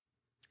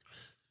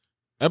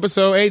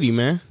Episode 80,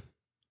 man.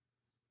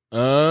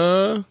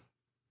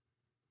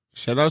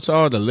 Shout out to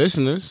all the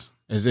listeners.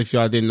 As if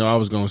y'all didn't know I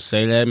was gonna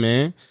say that,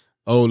 man.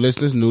 Old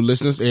listeners, new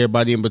listeners,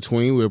 everybody in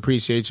between. We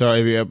appreciate y'all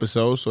every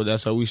episode. So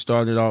that's how we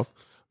started off,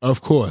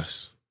 of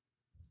course.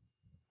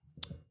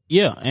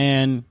 Yeah,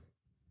 and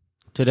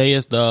today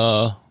is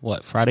the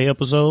Friday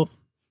episode,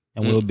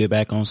 and we'll be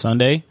back on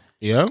Sunday.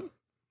 Yep.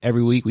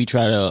 Every week we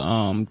try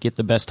to get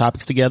the best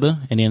topics together,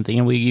 and then at the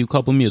end we give you a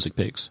couple music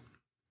picks.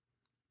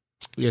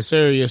 Yes,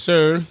 sir. Yes,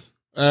 sir.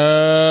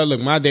 Look,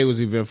 my day was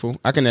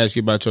eventful. I can ask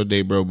you about your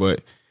day, bro,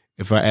 but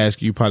if I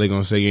ask you, you probably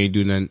gonna say you ain't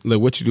do nothing.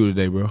 Look, what you do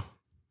today, bro?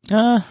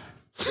 Not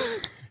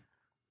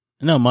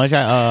much.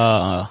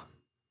 I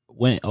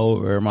went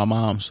over my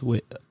mom's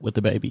with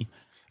the baby.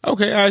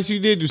 Okay, all right, so you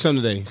did do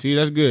something today. See,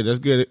 that's good. That's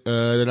good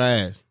that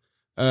I asked.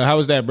 How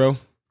was that, bro?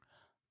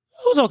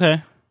 It was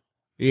okay.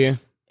 Yeah.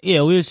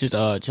 Yeah, we was just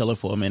chilling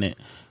for a minute.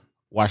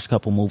 Watched a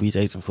couple movies,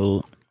 ate some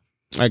food.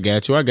 I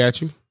got you.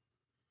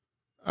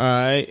 All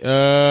right.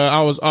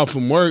 I was off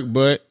from work,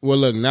 but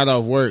look, not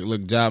off work.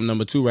 Look, job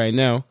number 2 right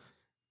now.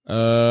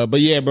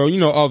 But yeah, bro, you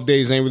know, off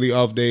days ain't really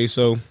off days.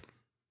 So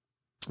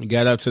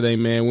got up today,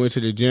 man. Went to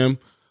the gym,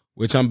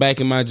 which I'm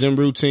back in my gym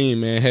routine,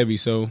 man, heavy.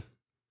 So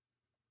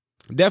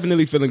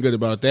definitely feeling good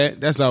about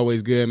that. That's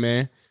always good,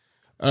 man.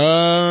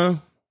 Not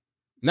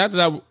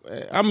that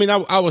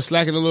I was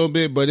slacking a little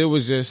bit, but it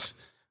was just,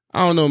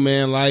 I don't know,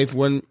 man. Life,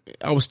 when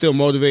I was still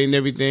motivating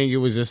everything, it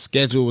was just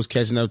schedule was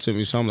catching up to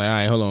me. So I'm like, all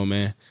right, hold on,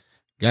 man.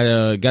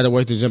 Gotta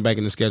work to jump back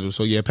in the schedule.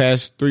 So yeah,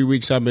 past 3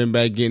 weeks I've been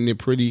back getting it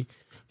pretty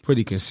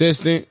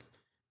consistent.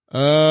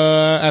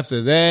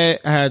 After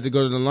that, I had to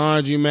go to the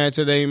laundromat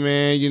today,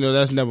 man. You know,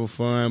 that's never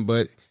fun,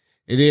 but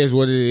it is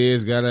what it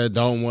is. Got an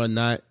adult and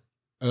whatnot.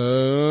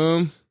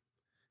 Then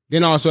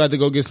I also had to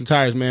go get some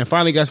tires, man.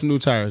 Finally got some new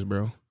tires,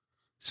 bro.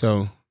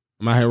 So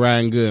I'm out here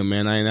riding good,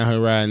 man. I ain't out here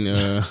riding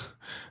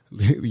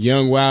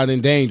young, wild,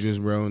 and dangerous,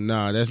 bro.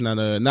 Nah, that's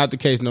not the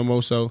case no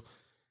more. So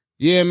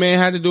yeah, man,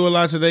 had to do a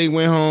lot today.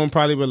 Went home,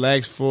 probably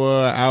relaxed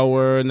for an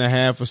hour and a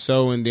half or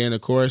so, and then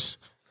of course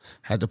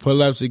had to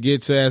pull up to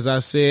get to, as I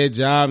said,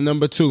 job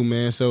number 2,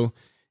 man. So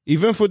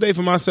eventful day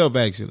for myself,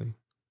 actually.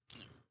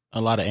 A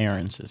lot of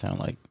errands, it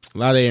sounds like. A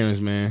lot of errands,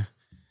 man.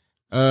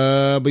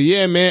 But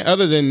yeah, man,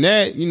 other than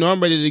that, you know,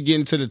 I'm ready to get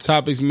into the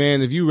topics,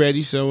 man, if you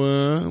ready.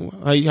 So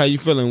how you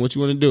feeling? What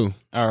you want to do?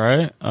 All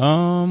right.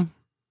 I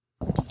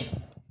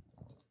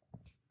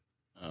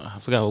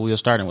forgot what we were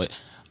starting with.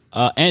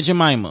 Aunt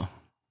Jemima.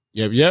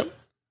 Yep.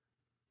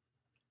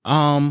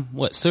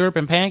 What, syrup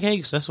and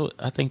pancakes? That's what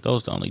I think.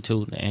 Those are the only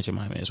 2 that Aunt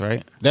Jemima is,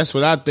 right? That's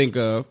what I think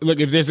of. Look,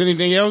 if there's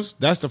anything else,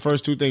 that's the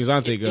first 2 things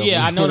I think of.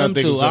 Yeah, I know them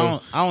too.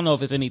 So. I don't know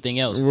if it's anything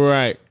else.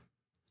 Right.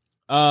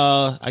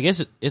 I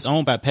guess it's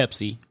owned by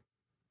Pepsi.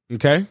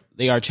 Okay.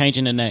 They are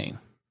changing the name.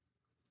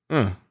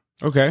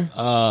 Okay.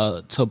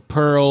 To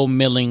Pearl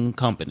Milling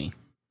Company.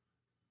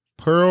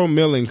 Pearl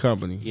Milling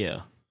Company.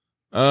 Yeah.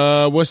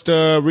 What's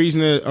the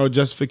reason or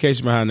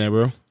justification behind that,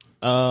 bro?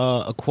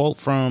 A quote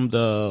from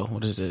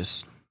what is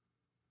this?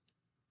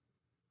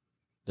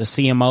 The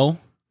CMO,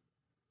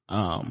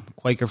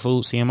 Quaker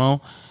Food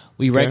CMO.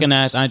 We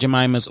recognize Aunt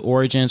Jemima's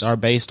origins are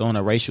based on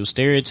a racial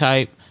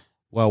stereotype.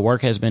 While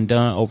work has been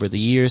done over the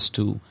years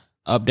to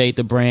update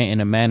the brand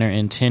in a manner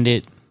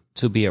intended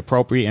to be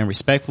appropriate and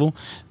respectful,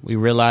 we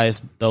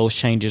realize those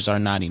changes are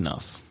not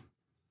enough.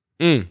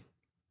 And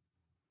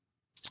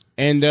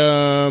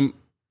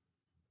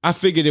I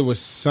figured it was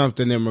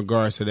something in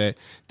regards to that.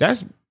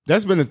 That's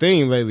been a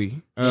theme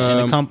lately.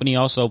 And the company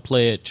also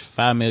pledged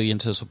 $5 million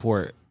to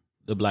support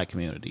the Black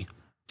community.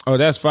 Oh,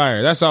 that's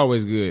fire. That's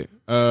always good.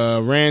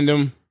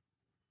 Random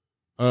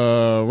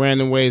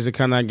ways to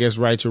kind of, I guess,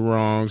 right your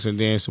wrongs and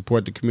then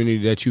support the community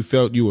that you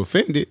felt you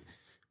offended.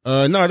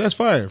 No, that's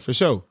fire for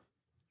sure.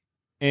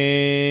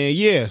 And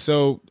yeah,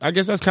 so I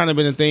guess that's kind of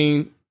been a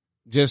thing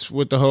just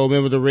with the whole,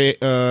 remember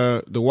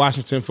the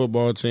Washington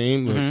football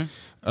team,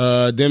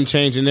 them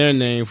changing their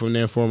name from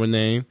their former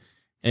name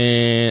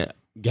and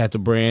got the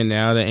brand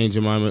now that Aunt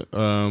Jemima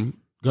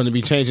going to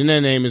be changing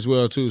their name as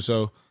well too.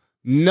 So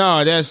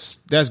no, that's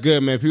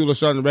good, man. People are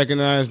starting to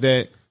recognize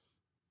that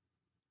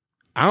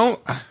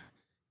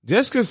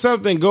just because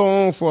something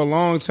go on for a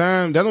long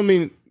time, that don't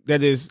mean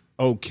that it's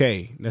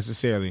okay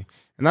necessarily.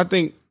 And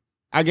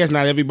I guess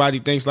not everybody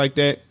thinks like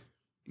that,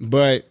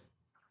 but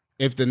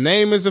if the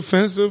name is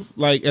offensive,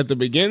 like at the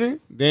beginning,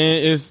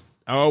 then it's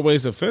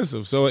always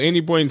offensive. So at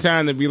any point in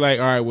time to be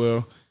like, all right,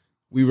 well,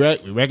 we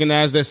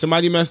recognize that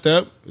somebody messed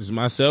up. It's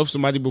myself,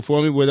 somebody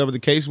before me, whatever the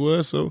case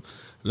was. So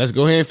let's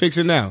go ahead and fix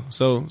it now.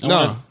 So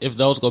no, if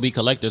those go be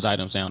collector's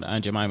items down the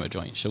Aunt Jemima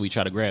joint, should we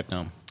try to grab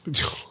them?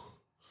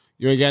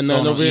 You ain't got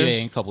nothing over here? Yeah,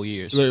 in a couple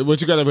years. Look,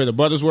 what you got over here? The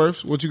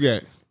Buttersworths? What you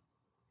got?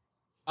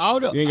 I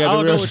don't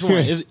know which one.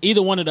 It's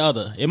either one or the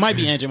other. It might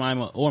be Aunt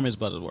Jemima or Miss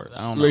Buttersworth.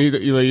 I don't know.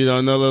 You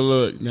don't know.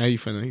 Look. Now he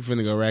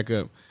finna go rack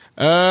up.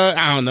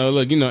 I don't know.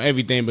 Look,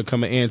 everything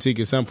become an antique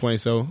at some point.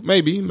 So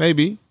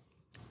maybe.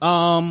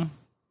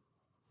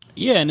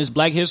 Yeah, and it's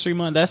Black History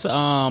Month. That's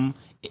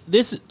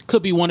this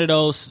could be one of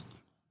those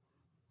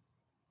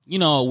you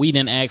know, we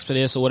didn't ask for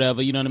this or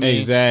whatever. You know what I mean?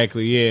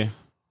 Exactly. Yeah.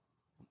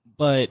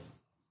 But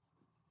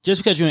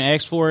just because you didn't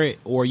ask for it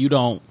or you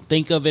don't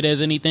think of it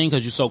as anything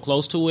because you're so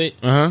close to it,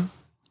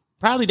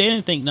 probably they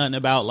didn't think nothing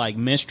about like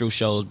minstrel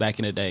shows back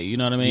in the day. You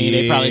know what I mean?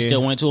 Yeah. They probably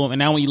still went to them. And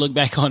now when you look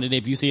back on it,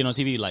 if you see it on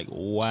TV, you're like,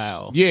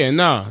 wow. Yeah.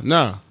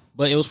 No.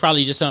 But it was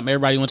probably just something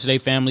everybody went to their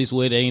families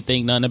with. They didn't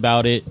think nothing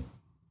about it.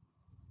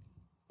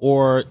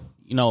 Or,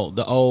 you know,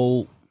 the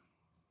old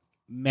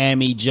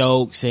mammy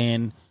jokes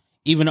and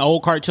even the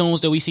old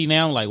cartoons that we see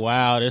now, like,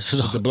 wow, this is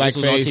The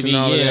blackface and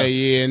all that.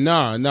 Yeah.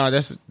 No,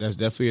 that's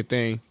definitely a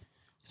thing.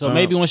 So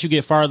maybe once you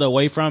get farther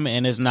away from it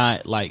and it's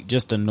not like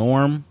just the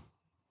norm,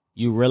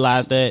 you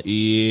realize that.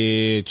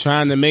 Yeah,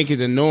 trying to make it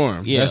the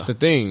norm. Yeah. That's the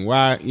thing.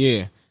 Why?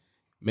 Yeah.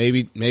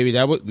 Maybe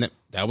that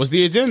was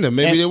the agenda.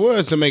 Maybe it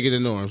was to make it the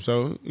norm.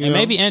 So you know.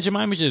 Maybe Aunt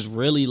Jemima's just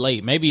really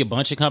late. Maybe a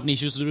bunch of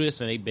companies used to do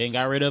this and they been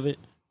got rid of it.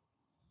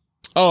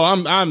 Oh,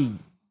 I'm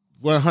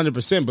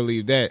 100%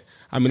 believe that.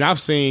 I mean, I've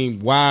seen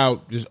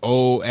wild, just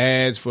old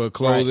ads for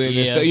clothing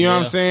and stuff. You know what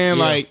I'm saying?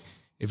 Yeah. Like,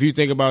 if you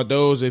think about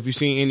those, if you've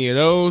seen any of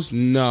those,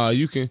 no,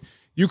 you can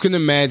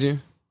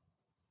imagine.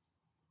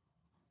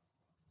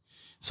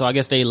 So I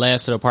guess they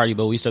last to the party,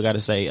 but we still got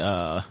to say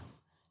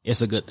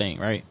it's a good thing,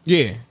 right?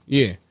 Yeah.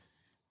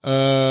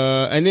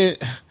 And then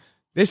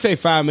they say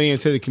 5 million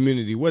to the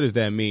community. What does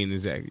that mean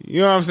exactly?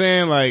 You know what I'm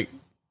saying? Like,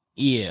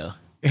 yeah.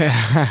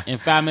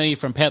 And 5 million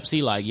from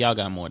Pepsi, like y'all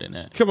got more than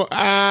that. Come on,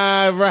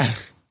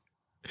 right.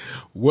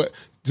 What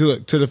to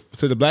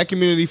the black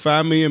community?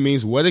 5 million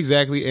means what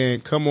exactly?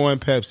 And come on,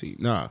 Pepsi,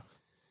 nah.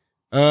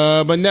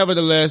 But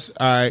nevertheless,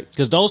 all right.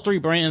 Because those 3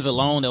 brands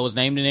alone that was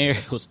named in there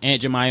was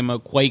Aunt Jemima,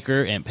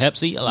 Quaker, and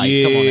Pepsi. Like,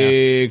 yeah, come on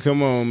now.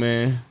 Come on,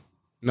 man.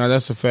 No,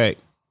 that's a fact.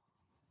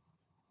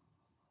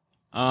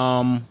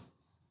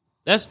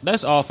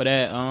 That's all for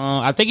that.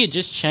 I think it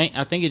just changed.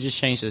 I think it just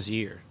changed this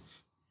year.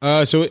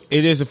 So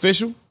it is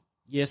official?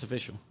 Yeah, it's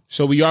official.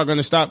 So we are going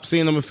to stop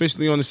seeing them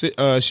officially on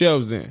the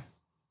shelves then?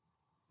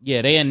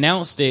 Yeah, they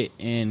announced it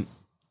in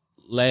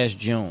last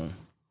June.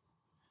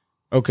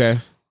 Okay.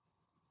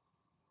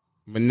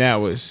 But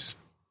now it's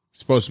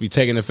supposed to be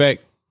taking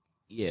effect?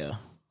 Yeah.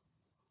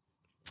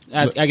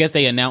 I guess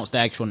they announced the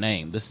actual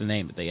name. This is the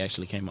name that they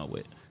actually came up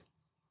with.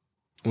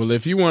 Well,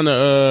 if you want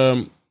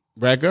to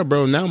rack up,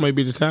 bro, now might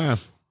be the time.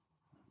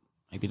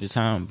 Maybe the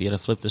time be able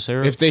to flip the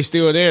syrup. If they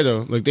still there,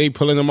 though. Like, they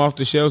pulling them off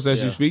the shelves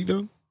as you speak,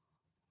 though?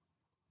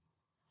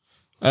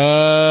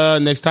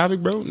 Next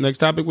topic, bro. Next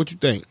topic, what you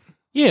think?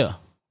 Yeah.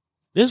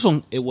 This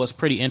one, it was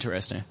pretty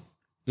interesting.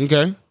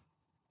 Okay.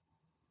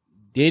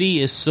 Diddy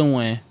is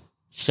suing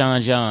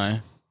Sean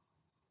John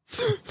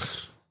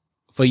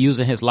for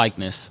using his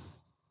likeness.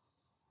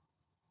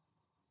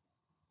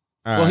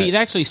 Well, he's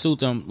actually sued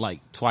them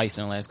like twice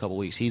in the last couple of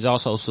weeks. He's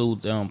also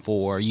sued them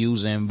for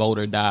using Vote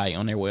or Die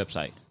on their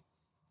website.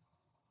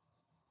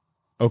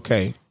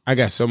 Okay. I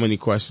got so many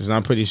questions. And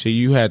I'm pretty sure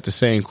you had the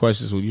same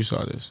questions when you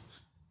saw this.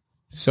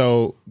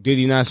 So, did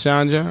he not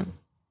Sean John?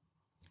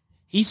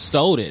 He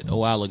sold it a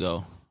while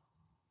ago.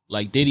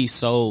 Like, Diddy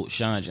sold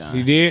Sean John.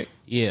 He did?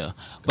 Yeah.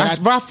 But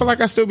I feel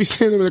like I still be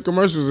seeing him in the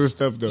commercials and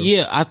stuff, though.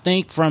 Yeah, I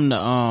think from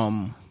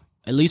the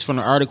at least from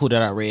the article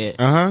that I read,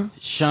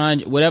 Sean,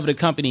 whatever the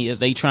company is,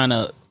 they trying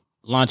to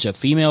launch a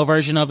female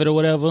version of it or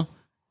whatever,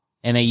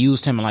 and they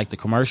used him in like the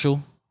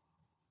commercial.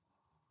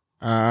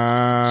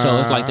 So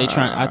it's like they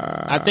trying.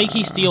 I think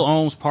he still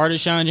owns part of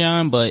Sean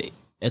John, but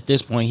at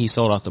this point, he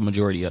sold off the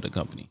majority of the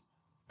company.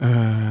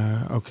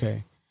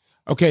 Okay.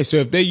 Okay, so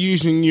if they're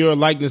using your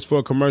likeness for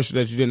a commercial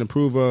that you didn't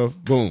approve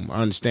of, boom,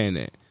 I understand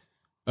that.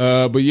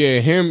 But yeah,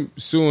 him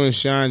suing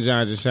Sean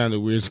John just sounded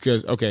weird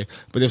because, okay,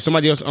 but if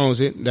somebody else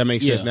owns it, that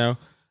makes sense now.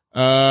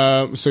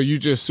 So you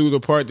just sue the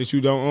part that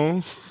you don't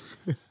own?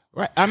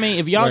 Right. I mean,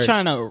 if y'all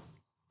trying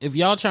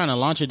to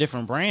launch a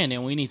different brand,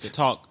 then we need to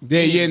talk.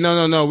 Yeah,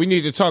 no. We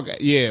need to talk.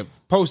 Yeah,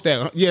 post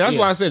that. Yeah, that's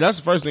why I said, that's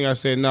the first thing I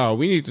said. No,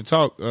 we need to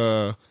talk,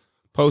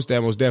 post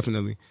that most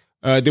definitely.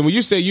 Then when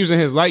you say using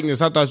his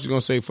likeness, I thought you were going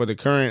to say for the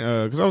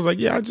current, because I was like,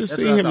 yeah, I just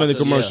seen him in the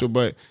commercial,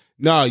 but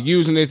no,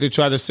 using it to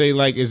try to say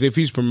like as if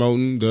he's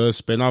promoting the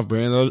spinoff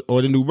brand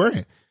or the new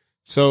brand.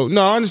 So,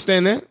 no, I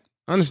understand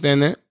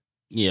that.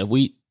 Yeah,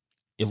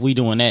 if we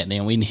doing that,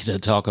 then we need to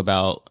talk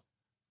about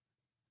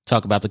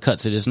the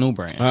cuts of this new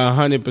brand.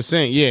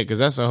 100%, yeah, because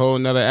that's a whole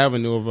nother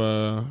avenue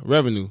of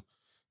revenue,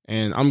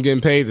 and I'm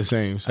getting paid the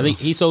same. So. I think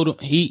he sued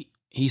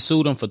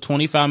him for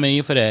 $25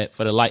 million for that,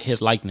 for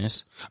his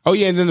likeness. Oh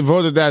yeah, and then the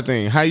Vote or Die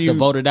thing. The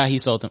Vote or Die, he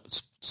sued him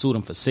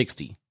for $60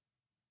 million.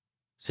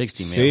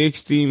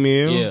 60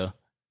 mil. Yeah.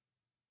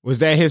 Was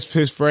that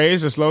his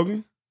phrase, a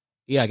slogan?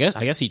 Yeah, I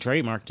guess he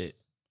trademarked it.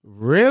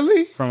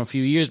 Really? From a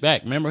few years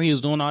back. Remember he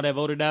was doing all that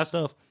Vote or Die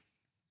stuff?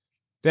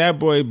 That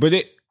boy, but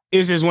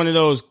it's just one of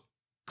those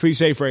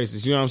cliche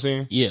phrases, you know what I'm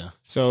saying? Yeah.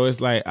 So it's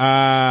like,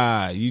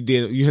 you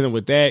hit him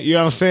with that, you know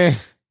what I'm saying?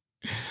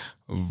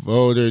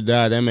 Vote or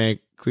Die, that man,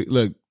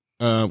 look,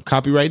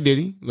 copyright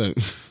Diddy, look,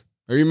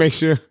 let me make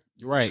sure.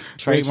 Right,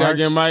 trademark.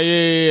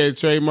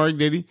 Trademark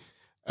Diddy.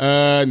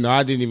 No,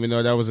 I didn't even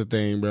know that was a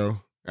thing, bro.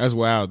 That's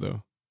wild,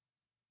 though.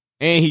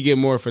 And he get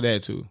more for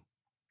that, too.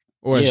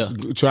 or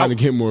is trying to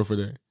get more for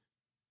that?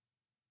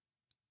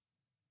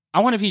 I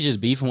wonder if he's just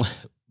beefing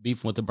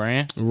with the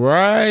brand,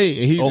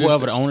 right? Or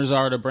whoever the owners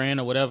are of the brand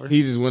or whatever.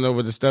 He just went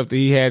over the stuff that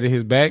he had in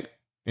his back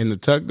in the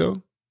tuck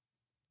though.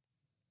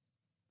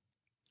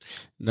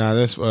 Nah,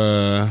 that's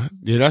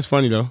that's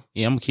funny though.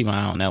 Yeah, I'm gonna keep my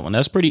eye on that one.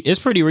 It's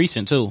pretty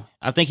recent too.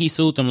 I think he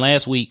sued them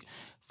last week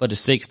for the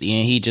 60,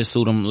 and he just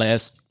sued them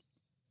last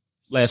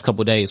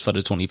couple of days for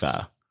the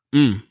 25.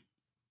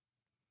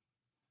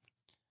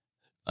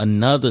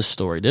 Another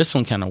story. This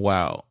one kind of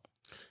wild.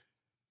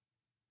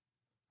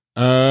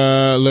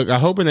 Look, I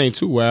hope it ain't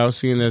too wild,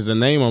 seeing as the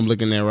name I'm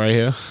looking at right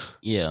here.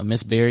 Yeah,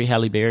 Miss Berry,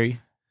 Halle Berry,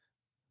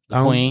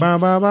 the queen. Bow,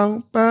 bow,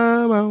 bow,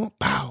 bow, bow,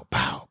 bow,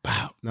 bow,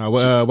 bow. Now,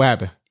 what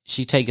happened?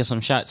 She taking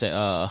some shots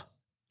at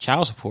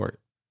child support.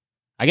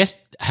 I guess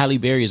Halle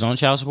Berry is on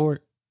child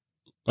support.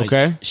 Like,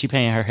 okay. She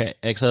paying her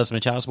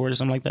ex-husband child support or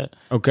something like that.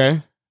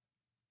 Okay.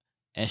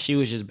 And she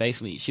was just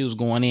she was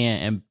going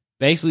in and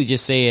basically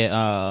just said,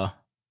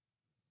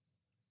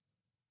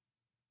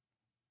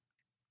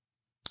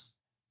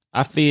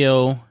 I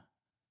feel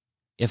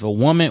if a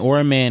woman or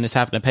a man is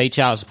having to pay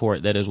child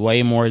support that is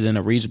way more than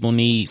a reasonable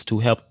needs to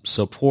help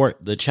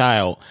support the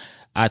child,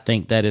 I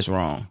think that is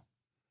wrong.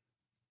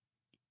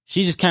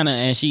 She just kind of,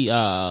 and she's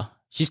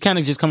kind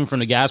of just coming from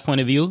the guy's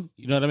point of view.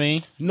 You know what I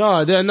mean?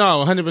 No,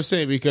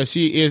 100%, because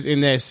she is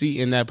in that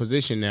seat, in that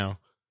position now.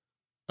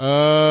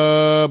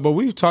 But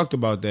we've talked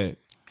about that.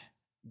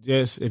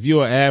 Just if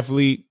you're an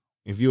athlete,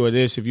 if you are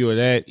this, if you are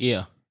that,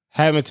 yeah,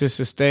 having to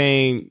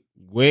sustain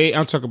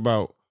I'm talking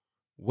about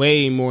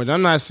way more.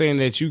 I'm not saying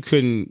that you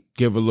couldn't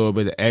give a little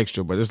bit of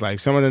extra, but it's like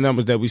some of the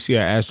numbers that we see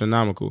are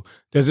astronomical.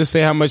 Does it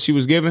say how much she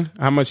was given?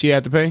 How much she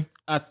had to pay?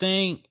 I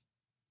think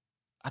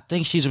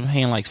she's been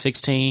paying like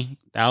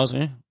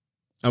 $16,000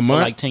 a month,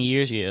 for like 10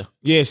 years. Yeah,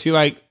 yeah. She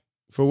like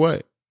for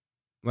what?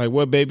 Like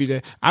what, baby?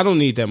 That I don't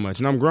need that much,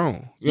 and I'm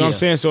grown. You know what I'm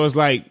saying? So it's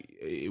like,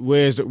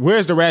 where's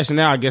the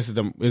rationale? I guess is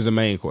the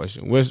main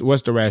question.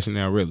 What's the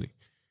rationale really?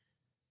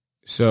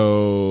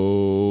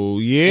 So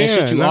yeah,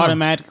 and should you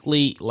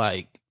automatically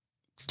like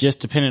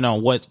just depending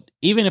on what?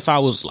 Even if I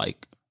was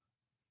like,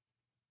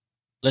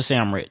 let's say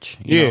I'm rich,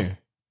 you know,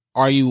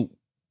 are you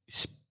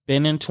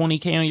spending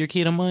 $20K on your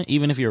kid a month,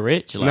 even if you're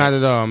rich? Like, not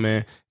at all,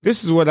 man.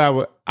 This is what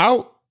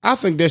I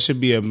think there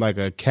should be like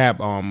a cap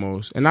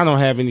almost. And I don't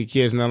have any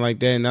kids, nothing like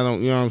that. And I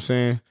don't, you know what I'm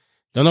saying?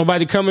 Don't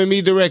nobody come at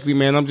me directly,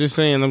 man. I'm just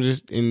saying, I'm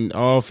just in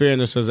all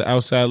fairness as an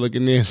outside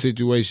looking in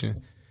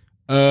situation.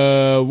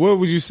 What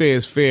would you say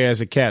is fair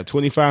as a cap?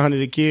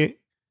 $2,500 a kid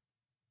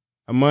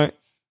a month?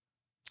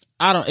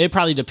 It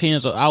probably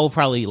depends. I will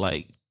probably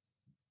like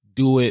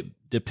do it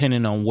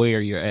depending on where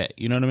you're at.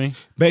 You know what I mean?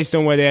 Based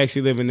on where they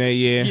actually live in there,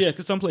 yeah. Yeah,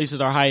 because some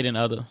places are higher than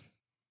other.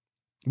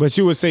 But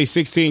you would say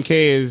 $16K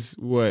is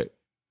what?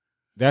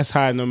 That's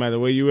high no matter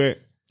where you at?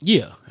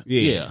 Yeah.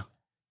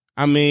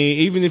 I mean,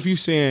 even if you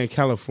say in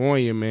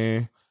California,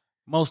 man.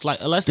 Most like,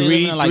 unless they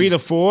live in like 3 to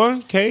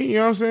 4K, you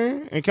know what I'm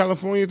saying? In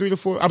California, 3 to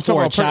 4. I'm talking for a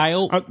about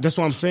child. That's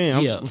what I'm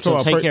saying. I'm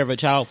so take care of a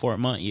child for a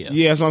month.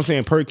 Yeah, that's what I'm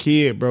saying. Per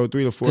kid, bro,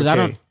 3 to 4K.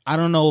 Because I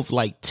don't know if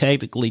like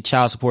technically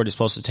child support is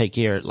supposed to take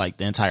care of like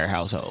the entire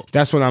household.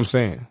 That's what I'm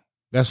saying.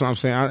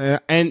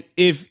 And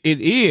if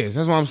it is,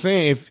 that's what I'm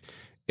saying.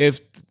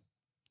 If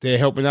they're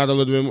helping out a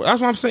little bit more,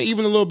 that's what I'm saying.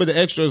 Even a little bit of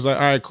extra is like,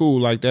 all right, cool.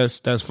 Like that's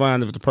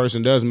fine. If the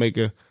person does make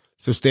a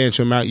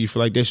substantial amount, you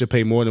feel like they should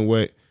pay more than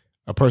what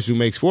a person who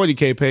makes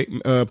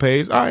 $40K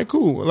pays. All right,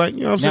 cool. Like,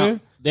 you know what I'm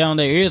saying? Down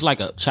there is like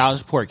a child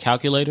support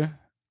calculator.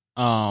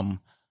 I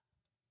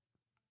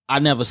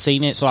never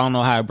seen it, so I don't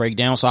know how it break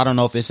down. So I don't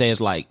know if it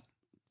says like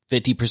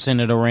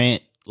 50% of the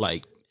rent,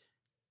 like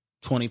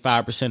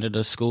 25% of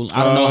the school.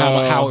 I don't know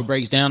how it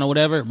breaks down or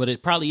whatever, but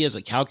it probably is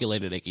a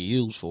calculator they can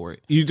use for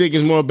it. You think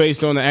it's more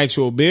based on the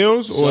actual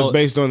bills or it's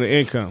based on the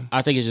income?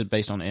 I think it's just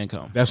based on the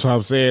income. That's what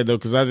I'm saying though,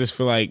 because I just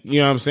feel like, you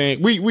know what I'm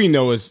saying? We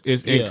know it's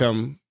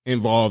income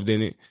involved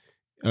in it.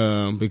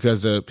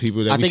 Because the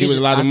people that we see with a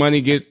lot of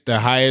money get the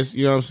highest,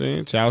 you know what I'm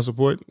saying, child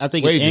support. I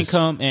think wages. It's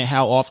income and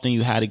how often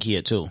you had a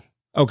kid too.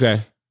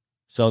 Okay.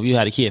 So if you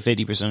had a kid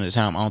 50% of the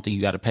time, I don't think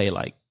you got to pay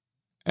like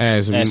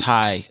as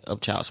high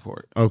of child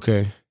support.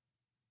 Okay.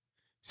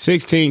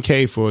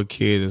 $16K for a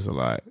kid is a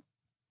lot.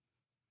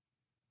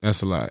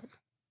 That's a lot.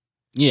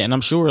 Yeah, and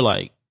I'm sure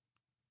like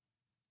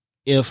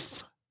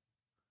if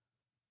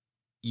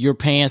you're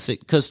paying sick,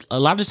 because a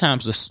lot of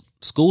times the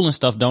school and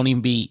stuff don't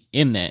even be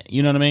in that.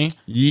 You know what I mean?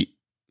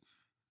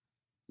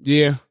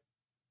 Yeah.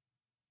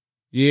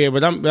 Yeah,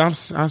 but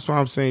that's what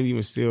I'm saying.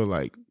 Even still,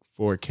 like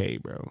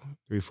 4K, bro,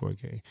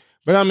 4K.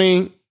 But I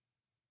mean,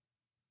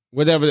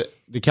 whatever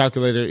the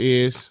calculator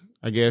is,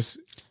 I guess.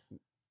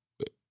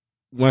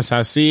 Once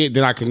I see it,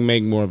 then I can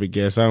make more of a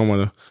guess. I don't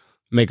want to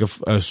make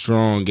a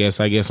strong guess,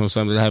 I guess, on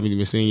something that I haven't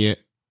even seen yet.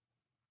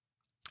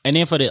 And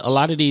then for a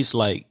lot of these,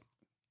 like,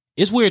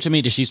 it's weird to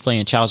me that she's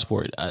paying child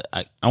support.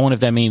 I wonder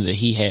if that means that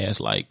he has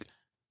like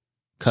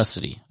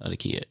custody of the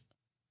kid.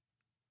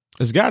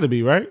 It's got to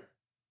be, right?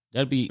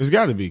 It's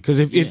got to be, because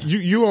if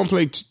you won't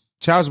play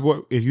child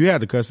support if you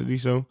have the custody,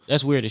 so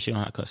that's weird that she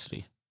don't have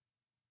custody.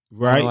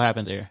 Right? What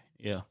happened there?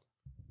 Yeah.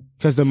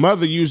 because the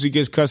mother usually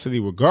gets custody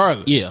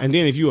regardless. Yeah. And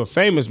then if you're a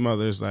famous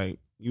mother, it's like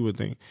you would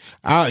think.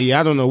 I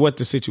don't know what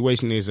the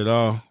situation is at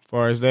all as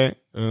far as that.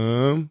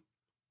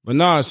 But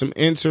no, some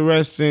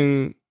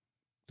interesting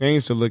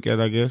things to look at,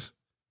 I guess.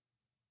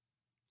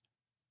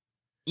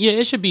 Yeah,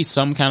 it should be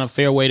some kind of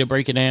fair way to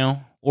break it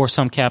down, or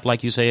some cap,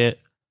 like you said.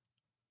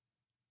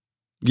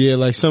 Yeah,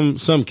 like some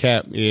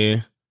cap,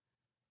 yeah.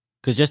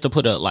 Because just to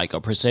put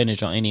a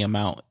percentage on any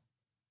amount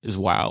is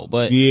wild.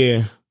 But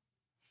yeah,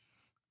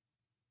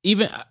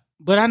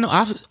 I know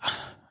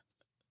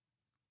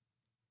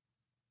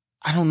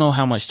I don't know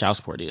how much child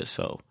support is.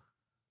 So,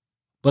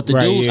 but the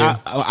dudes, yeah.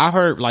 I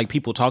heard like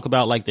people talk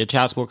about like their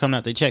child support coming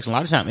out their checks. And a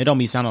lot of time it don't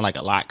be sounding like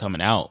a lot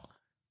coming out.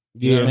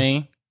 You know what I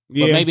mean?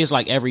 Yeah. But maybe it's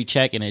like every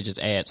check and it just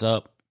adds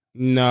up.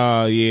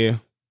 Nah, yeah.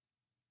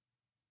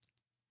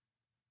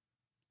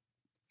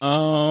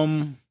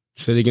 So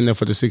they getting there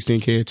for the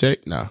 $16K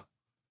check? No.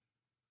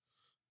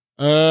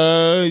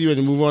 You ready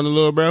to move on a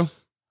little, bro?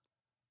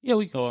 Yeah,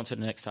 we can go on to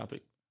the next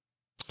topic.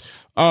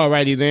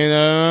 Alrighty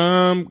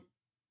then.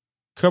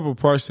 Couple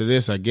parts to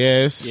this, I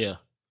guess. Yeah.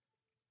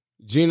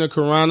 Gina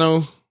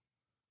Carano,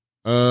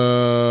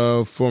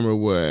 former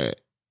what?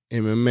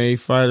 MMA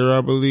fighter,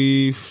 I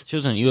believe. She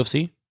was in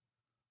UFC?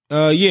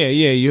 Yeah,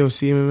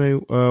 UFC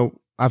MMA.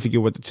 I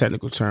forget what the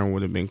technical term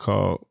would have been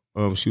called.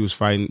 She was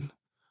fighting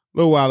a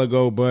little while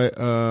ago, but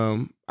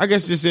I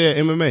guess just said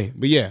MMA.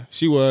 But yeah,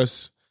 she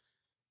was.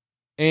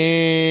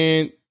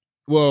 And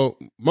well,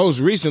 most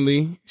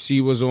recently she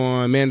was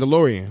on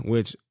Mandalorian,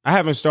 which I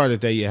haven't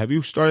started that yet. Have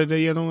you started that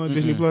yet on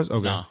Disney Plus?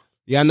 Okay. No.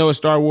 Yeah, I know it's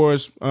Star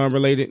Wars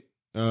related.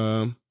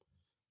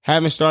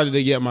 Haven't started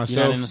it yet myself.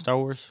 You're not into Star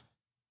Wars?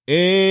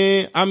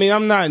 And I mean,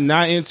 I'm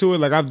not into it.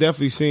 Like I've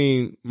definitely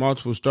seen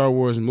multiple Star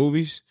Wars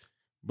movies,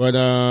 but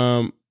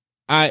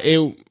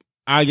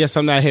I guess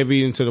I'm not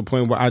heavy into the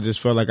point where I just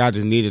felt like I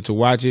just needed to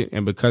watch it,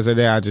 and because of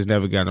that, I just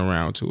never got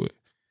around to it.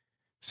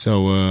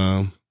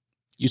 So,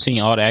 you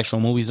seen all the actual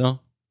movies though?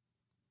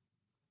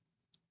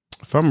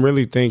 If I'm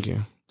really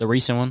thinking, the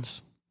recent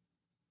ones.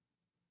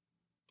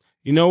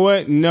 You know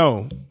what?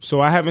 No.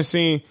 So I haven't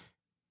seen.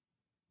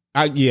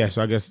 So I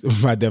guess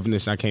by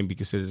definition, I can't be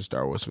considered a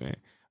Star Wars fan.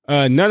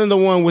 None of the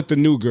one with the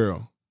new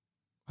girl.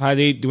 When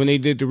they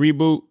did the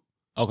reboot.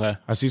 Okay.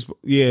 I see.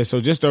 Yeah. So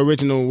just the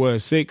original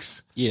was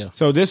 6. Yeah.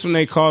 So this one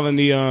they calling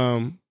that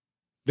one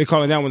the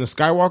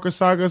Skywalker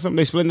saga or something.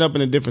 They splitting up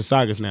into different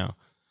sagas now.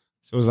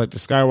 So it's like the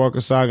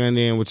Skywalker saga, and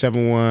then whichever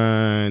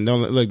one.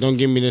 Don't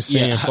give me this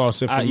saying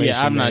false information.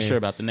 I'm not sure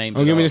about the name.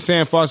 Don't give me this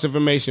saying false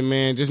information,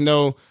 man. Just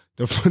know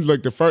the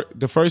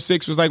first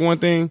 6 was like one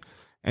thing,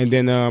 and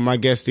then I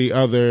guess the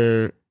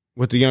other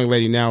with the young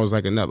lady now is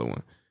like another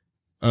one,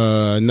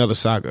 another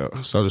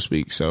saga, so to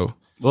speak. So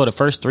well, the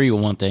first 3 were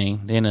one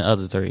thing, then the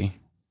other 3,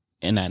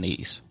 and not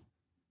these.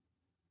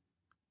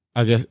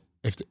 I guess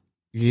if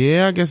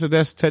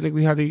that's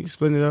technically how they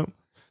split it up.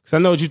 Because I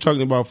know what you're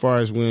talking about, as far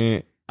as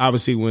when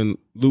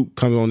Luke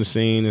comes on the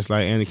scene, it's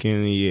like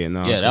Anakin,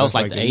 yeah, that was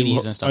like the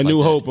 80s and stuff. A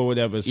New New Hope or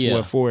whatever. It's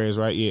what 4 is,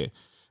 right? Yeah.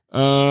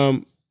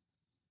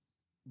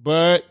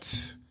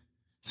 But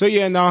so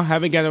yeah, no, I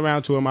haven't gotten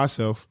around to it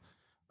myself.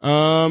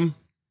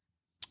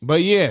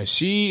 But yeah,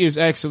 she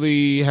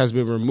has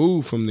been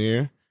removed from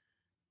there.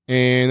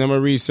 And I'm going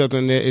to read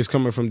something that is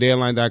coming from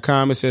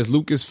Deadline.com. It says,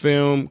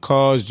 Lucasfilm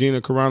calls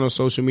Gina Carano's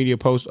social media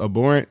post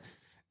abhorrent.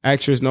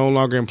 Actress no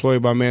longer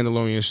employed by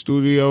Mandalorian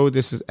Studio.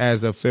 This is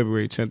as of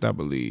February 10th, I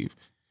believe.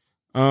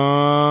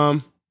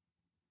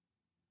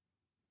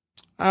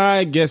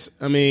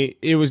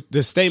 It was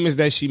the statements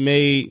that she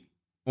made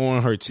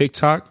on her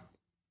TikTok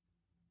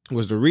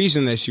was the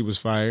reason that she was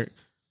fired.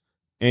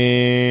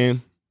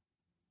 And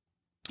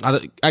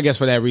I guess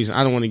for that reason,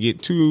 I don't want to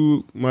get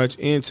too much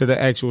into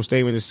the actual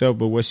statement itself,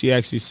 but what she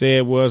actually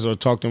said was, or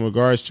talked in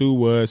regards to,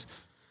 was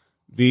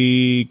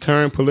the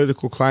current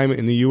political climate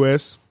in the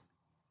U.S.,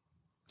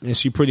 and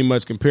she pretty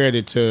much compared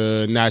it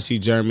to Nazi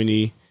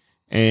Germany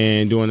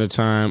and during the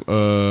time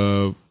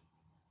of,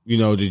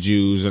 the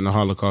Jews and the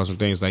Holocaust and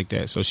things like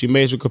that. So she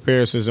made some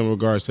comparisons in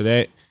regards to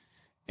that.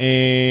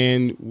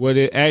 And what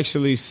it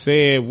actually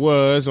said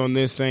was on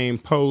this same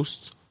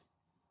post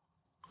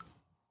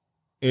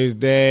is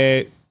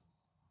that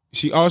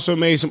she also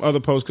made some other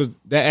posts, because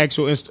that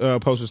actual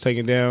post was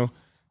taken down.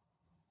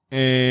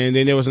 And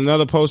then there was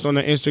another post on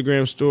the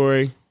Instagram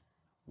story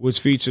which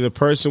featured a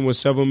person with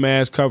several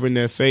masks covering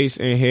their face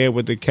and head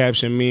with the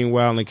caption,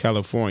 "Meanwhile in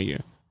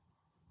California."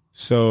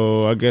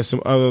 So I guess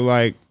some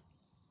other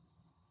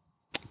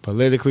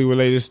politically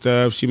related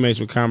stuff. She made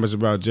some comments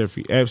about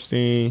Jeffrey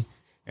Epstein,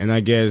 and I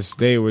guess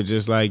they were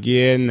just like,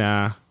 yeah,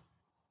 nah.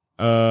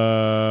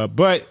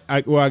 But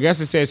I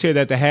guess it says here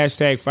that the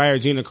hashtag Fire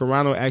Gina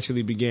Carano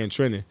actually began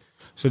trending.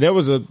 So there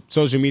was a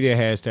social media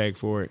hashtag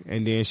for it,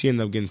 and then she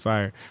ended up getting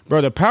fired.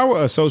 Bro, the power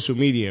of social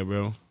media,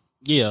 bro.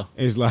 Yeah.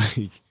 Is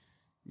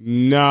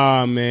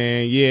nah,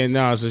 man. Yeah,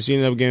 nah. So she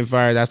ended up getting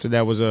fired after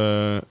that was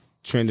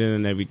trending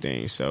and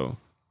everything. So,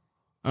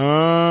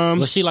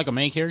 was she like a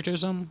main character or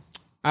something?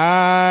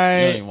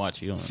 I didn't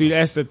watch it. See,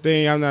 that's the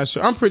thing. I'm not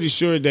sure. I'm pretty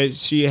sure that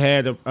she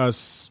had a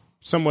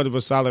somewhat of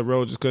a solid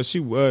role just because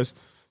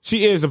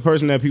she is a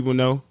person that people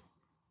know.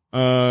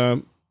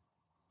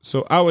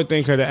 So I would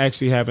think her to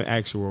actually have an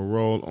actual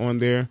role on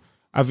there.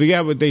 I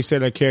forgot what they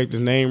said her character's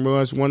name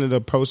was. One of the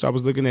posts I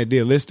was looking at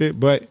did list it,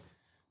 but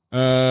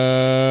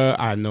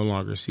I no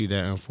longer see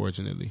that,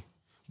 unfortunately.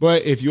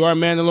 But if you are a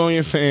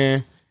Mandalorian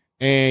fan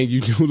and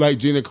you do like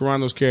Gina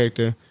Carano's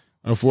character,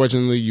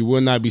 unfortunately, you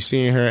will not be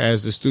seeing her,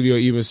 as the studio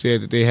even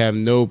said that they have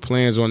no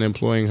plans on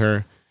employing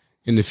her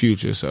in the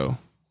future. So,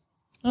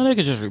 oh, they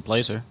could just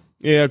replace her.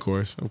 Yeah, of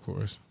course.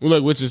 Well,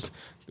 look, which is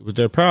what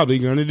they're probably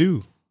going to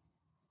do.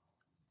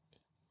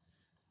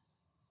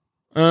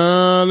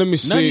 Let me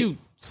see. None you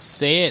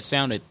said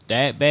sounded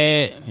that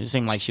bad. It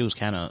seemed like she was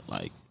kind of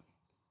like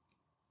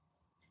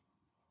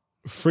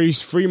free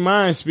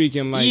mind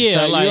speaking. Like,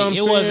 yeah, type, like you know what I'm it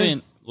saying?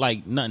 wasn't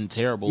like nothing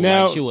terrible.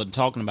 Now, like she wasn't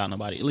talking about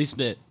nobody. At least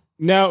that.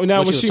 Now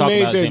when she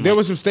made that, there like,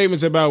 was some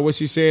statements about what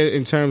she said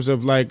in terms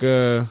of like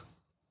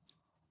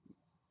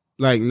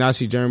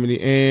Nazi Germany.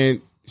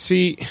 And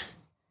see,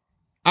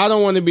 I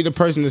don't want to be the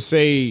person to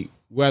say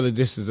whether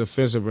this is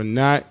offensive or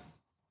not,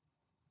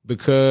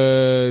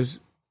 because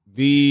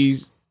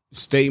these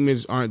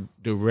statements aren't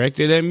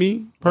directed at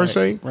me per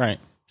se. Right.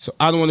 So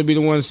I don't want to be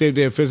the one to say if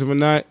they're offensive or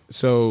not.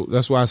 So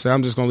that's why I said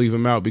I'm just gonna leave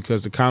them out,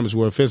 because the comments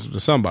were offensive to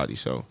somebody.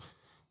 So,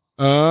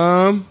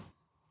 and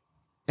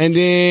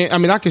then, I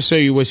mean, I can show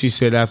you what she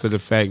said after the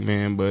fact,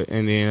 man.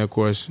 And then, of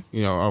course,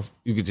 you know,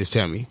 you could just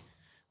tell me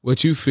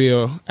what you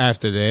feel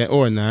after that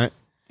or not.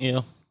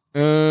 Yeah.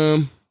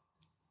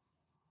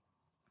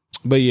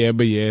 But yeah,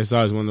 it's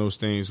always one of those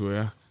things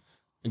where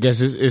I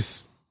guess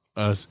it's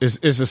a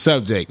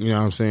subject, you know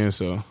what I'm saying?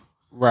 So,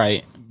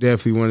 right.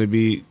 Definitely want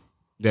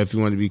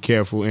to be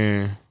careful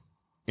in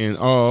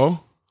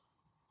all.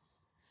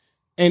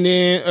 And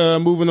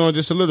then moving on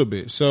just a little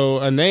bit. So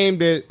a name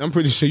that I'm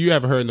pretty sure you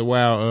haven't heard in a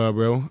while,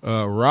 bro.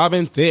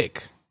 Robin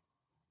Thicke.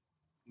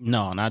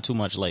 No, not too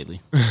much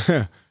lately.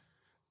 Nah,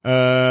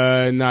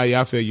 yeah,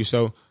 I feel you.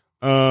 So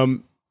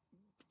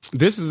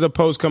this is a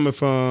post coming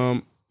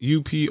from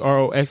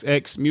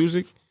UPROXX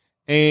Music,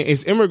 and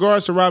it's in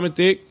regards to Robin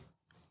Thicke,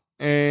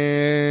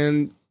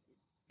 and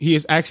he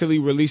is actually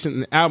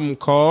releasing an album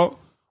called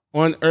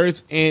On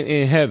Earth and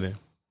in Heaven.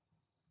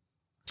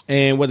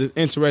 And what is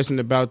interesting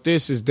about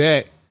this is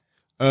that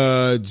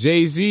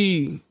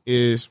Jay-Z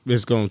is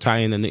going to tie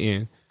in the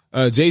end.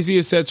 Jay-Z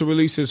is set to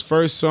release his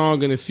first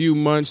song in a few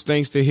months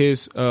thanks to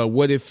his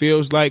What It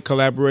Feels Like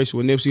collaboration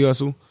with Nipsey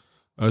Hussle.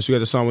 So we got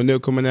the song with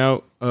Nip coming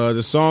out.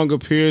 The song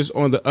appears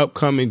on the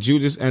upcoming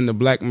Judas and the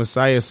Black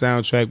Messiah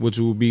soundtrack, which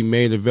will be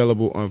made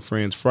available on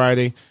Friends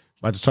Friday.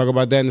 About to talk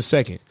about that in a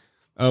second.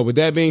 With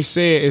that being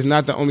said, it's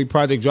not the only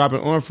project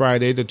dropping on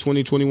Friday. The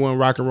 2021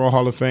 Rock and Roll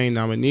Hall of Fame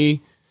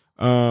nominee,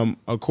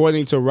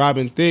 according to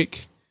Robin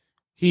Thicke,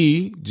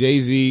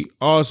 Jay-Z,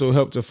 also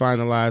helped to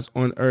finalize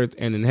On Earth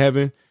and in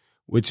Heaven,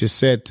 which is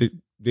set to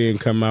then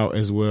come out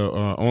as well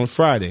on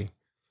Friday.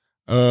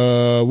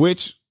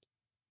 Which,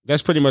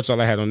 that's pretty much all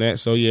I had on that.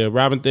 So yeah,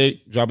 Robin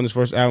Thicke dropping his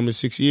first album in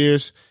 6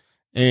 years,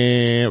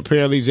 and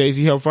apparently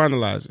Jay-Z helped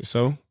finalize it.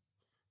 So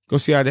go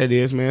see how that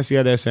is, man. See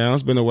how that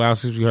sounds. Been a while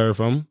since we heard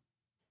from him.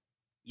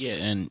 Yeah,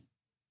 and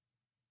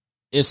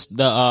it's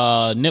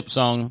the Nip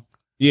song.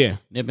 Yeah.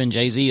 Nip and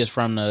Jay-Z is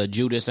from the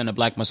Judas and the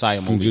Black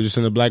Messiah movie. From Judas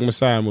and the Black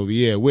Messiah movie,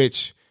 yeah.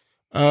 Which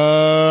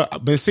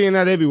I've been seeing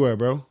that everywhere,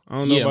 bro. I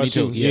don't know about me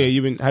too, you.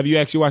 Yeah, have you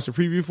actually watched the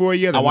preview for it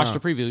yet? I watched the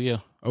preview, yeah.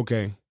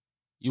 Okay.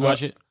 You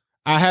watch it?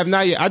 I have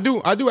not yet. I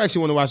do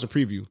actually want to watch the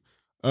preview.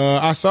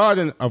 I saw it,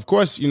 and of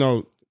course, you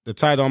know, the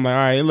title, I'm like, all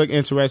right, it looked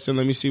interesting.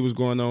 Let me see what's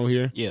going on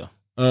here. Yeah.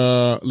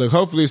 Look,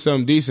 hopefully it's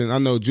something decent. I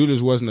know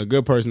Judas wasn't a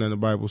good person in the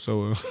Bible,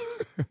 so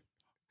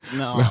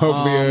no.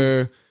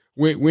 hopefully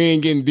we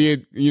ain't getting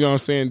you know what I'm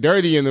saying,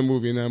 dirty in the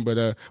movie and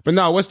nothing. But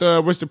no, what's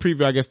the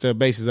preview, I guess the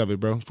basis of it,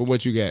 bro, for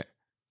what you got?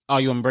 Oh,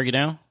 you want to break it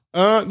down?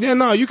 Yeah,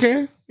 no, you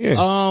can.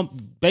 Yeah.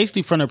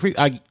 Basically from the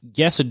I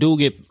guess a dude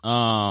get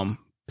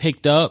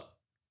picked up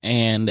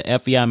and the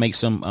FBI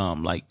makes him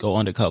like go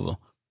undercover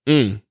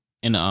in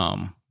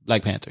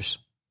Black Panthers.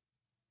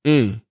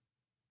 So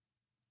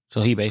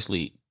he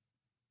basically,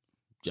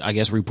 I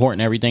guess,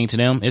 reporting everything to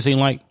them, it seemed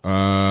like.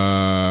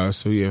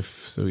 So yeah,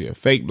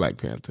 fake Black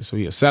Panther. So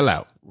he a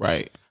sellout.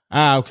 Right.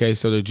 Okay,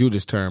 so the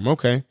Judas term.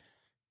 Okay.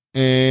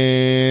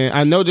 And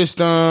I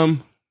noticed, I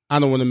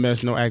don't want to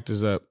mess no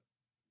actors up.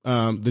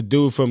 The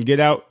dude from Get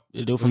Out.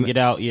 The dude from Get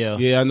Out, yeah.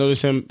 Yeah, I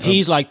noticed him.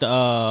 He's like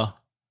the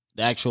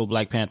actual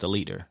Black Panther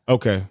leader.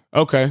 Okay.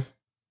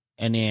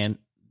 And then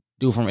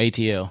dude from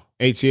ATL.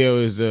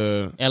 ATL is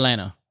the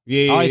Atlanta.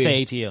 Yeah, I always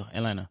say ATL,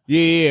 Atlanta.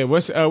 Yeah.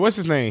 What's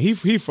his name?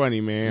 He funny,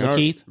 man.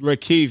 Lakeith.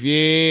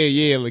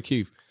 Yeah,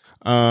 Lakeith.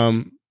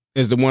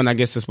 Is the one I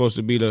guess is supposed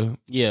to be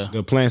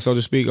the plan, so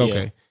to speak.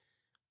 Okay.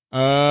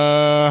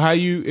 Yeah.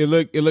 It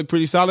looked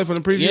pretty solid from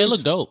the previews? Yeah, it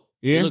looked dope.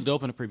 Yeah. It looked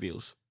dope in the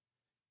previews.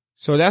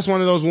 So that's one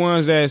of those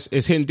ones that's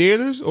hitting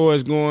theaters, or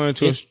is going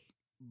to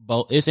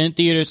both. It's in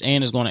theaters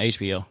and it's going to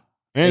HBO.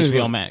 And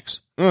HBO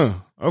Max.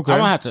 Okay.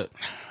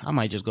 I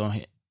might just go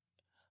ahead.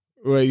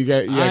 Well, you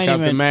got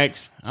the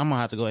Max. I'm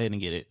gonna have to go ahead and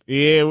get it.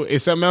 Yeah,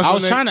 it's something else. I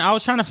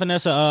was trying to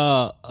finesse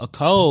a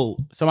code,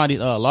 somebody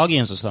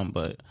logins or something,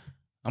 but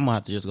I'm gonna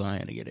have to just go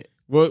ahead and get it.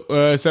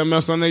 What something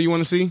else on there you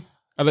want to see?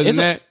 Other than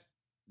that,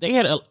 they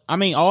had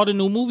all the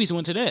new movies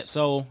went to that,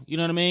 so you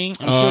know what I mean.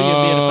 I'm sure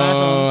you'll be able to find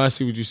something. Oh, I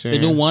see what you're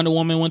saying. The new Wonder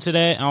Woman went to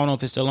that. I don't know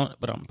if it's still on,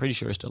 but I'm pretty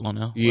sure it's still on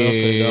now.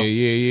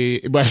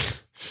 Yeah. But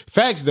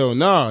facts though,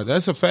 no,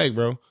 that's a fact,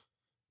 bro.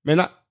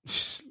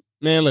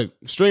 Man, look,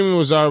 streaming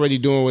was already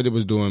doing what it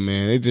was doing,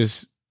 man.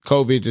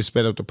 COVID just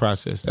sped up the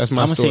process. That's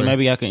my story. I'm gonna see,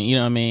 maybe I can, you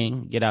know what I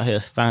mean, get out here,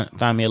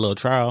 find me a little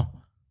trial.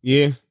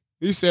 Yeah.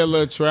 You said a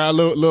little trial,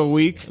 little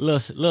week.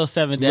 Little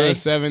 7 days. Little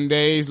 7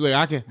 days. Look,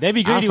 I can. They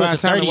be greedy with the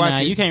 30 now.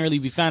 You can't really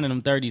be finding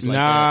them 30s like that.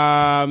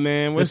 Nah,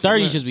 man. The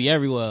 30s just be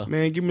everywhere.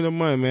 Man, give me the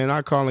money, man.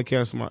 I'll call and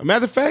cancel my.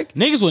 Matter of fact.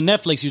 Niggas with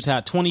Netflix used to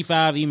have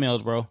 25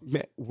 emails, bro.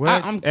 Man,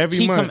 what?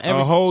 Every month.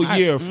 A whole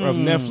year of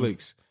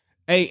Netflix.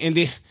 Hey, and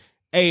then.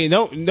 Hey,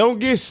 don't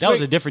get slick. That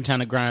was a different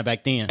time to grind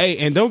back then. Hey,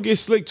 and don't get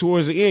slick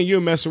towards the end.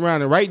 You'll mess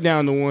around and write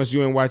down the ones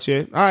you ain't watch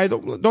yet. All right,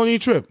 don't even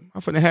trip.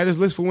 I'm finna have this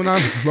list for when I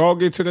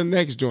log into the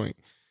next joint.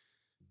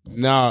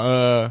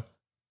 Nah,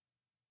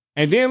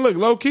 and then look,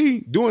 low key,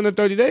 doing the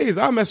 30 days,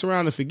 I'll mess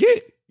around and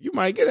forget. You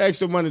might get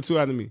extra money too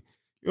out of me.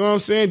 You know what I'm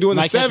saying? Doing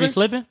the 7.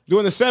 Slipping?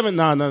 Doing the 7?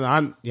 No.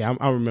 I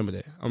remember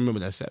that. I remember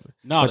that 7.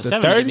 No, but the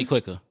 7 get me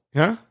quicker.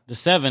 Huh? The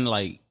 7,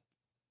 like,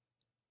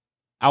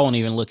 I won't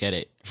even look at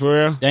it. For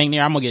real? Dang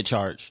near, I'm gonna get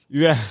charged.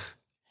 Yeah.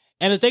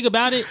 And the thing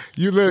about it,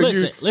 you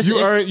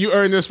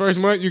earned this first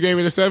month. You gave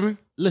me the 7.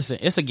 Listen,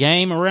 it's a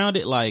game around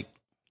it. Like,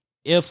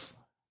 if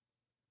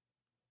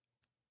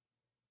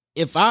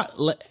I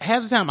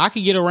half the time I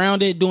could get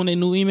around it doing the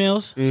new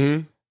emails,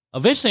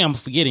 eventually I'm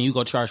forgetting. You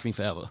gonna charge me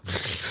forever.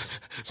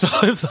 So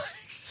it's like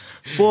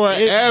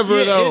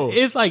forever though.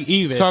 It's like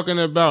even talking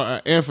about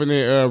an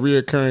infinite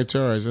reoccurring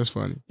charge. That's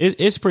funny.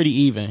 It's pretty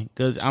even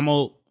because I'm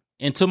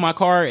until my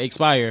card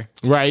expire.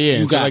 Right, yeah.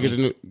 Until I get the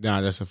new.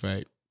 Nah, that's a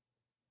fact.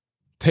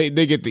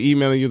 They get the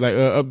email and you like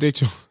update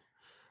your.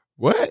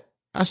 What?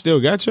 I still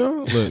got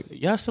y'all. Look,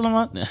 y'all still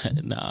on my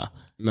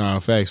Nah,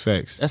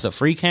 facts. That's a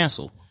free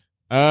cancel.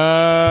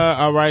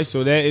 All right.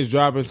 So that is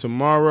dropping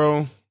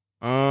tomorrow.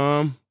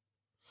 I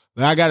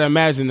gotta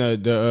imagine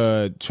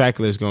the track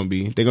list gonna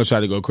be. They're gonna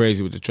try to go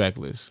crazy with the track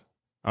list.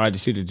 I like to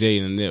see the J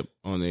and the Nip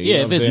on there.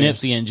 Yeah, if it's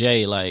Nipsey and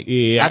Jay, like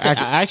yeah,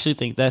 I actually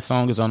think that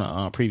song is on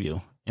a preview.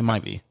 It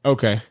might be.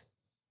 Okay.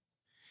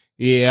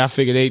 Yeah, I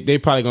figure they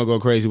probably gonna go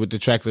crazy with the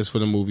track list for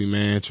the movie,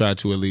 man. Try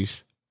to at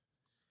least.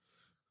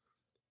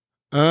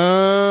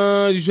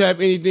 Did you have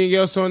anything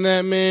else on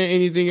that, man?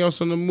 Anything else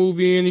on the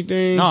movie?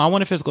 Anything? No, I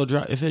wonder if it's gonna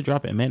drop. If it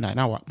drop at midnight,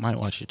 I might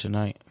watch it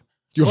tonight.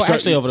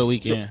 Actually over the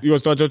weekend. You gonna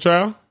start your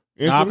trial?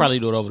 No, I'll probably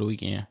do it over the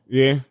weekend.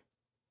 Yeah.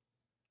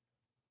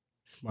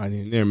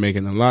 Somebody in there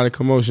making a lot of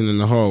commotion in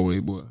the hallway,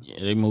 boy. Yeah,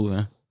 they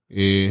moving.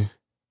 Yeah.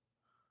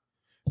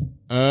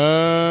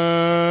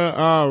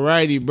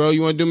 Alrighty, bro.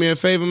 You want to do me a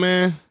favor,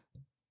 man?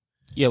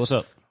 Yeah, what's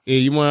up? Yeah,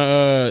 you want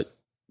to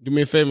do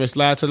me a favor and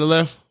slide to the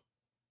left?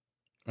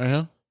 Right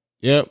here?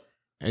 Yep.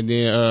 And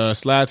then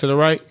slide to the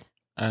right.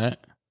 All right.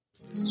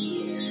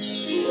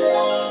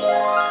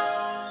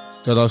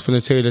 Thought I was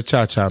finna tell you the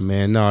cha-cha,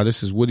 man. Nah,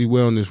 this is Woody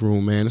Wellness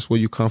Room, man. That's where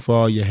you come for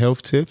all your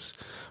health tips,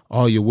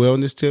 all your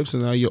wellness tips,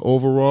 and all your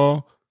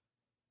overall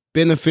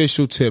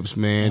beneficial tips,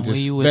 man. And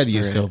just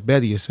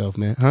better yourself,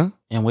 man. Huh?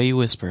 And where you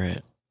whisper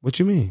at? What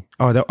you mean?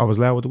 Oh, I was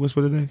loud with the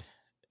whisper today?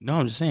 No,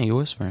 I'm just saying you're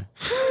whispering.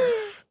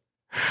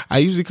 I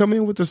usually come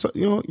in with the,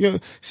 you know.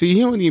 See, he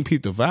don't even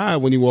peep the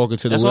vibe when you walk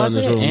into the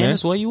wellness room, man.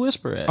 That's where you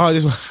whisper at. Oh,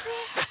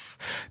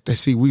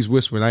 see, we's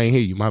whispering. I ain't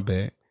hear you. My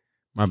bad.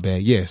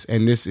 Yes,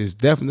 and this is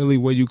definitely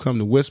where you come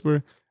to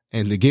whisper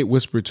and to get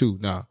whispered too.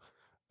 Nah.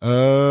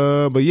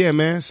 But yeah,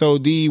 man. So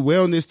the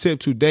wellness tip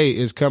today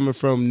is coming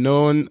from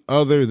none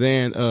other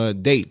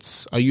than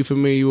dates. Are you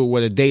familiar with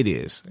what a date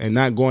is? And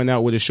not going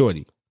out with a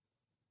shorty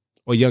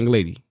or young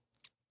lady.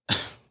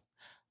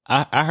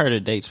 I heard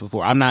of dates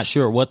before. I'm not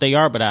sure what they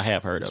are, but I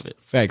have heard of it.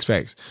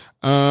 Facts.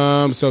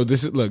 So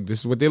this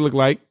is what they look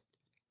like.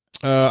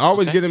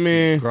 Always get them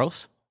in.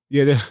 Gross.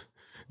 Yeah,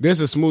 there's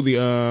a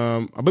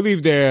smoothie. I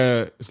believe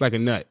it's like a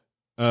nut.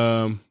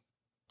 I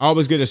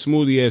always get a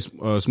smoothie as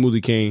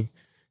Smoothie King,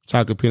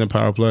 chocolate peanut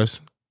power plus.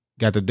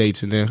 Got the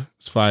dates in there.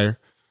 It's fire.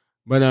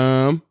 But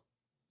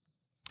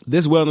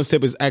this wellness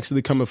tip is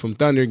actually coming from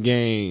Thunder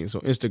Games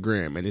on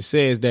Instagram, and it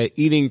says that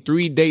eating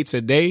 3 dates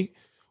a day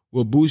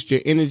will boost your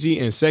energy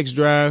and sex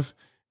drive,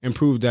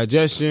 improve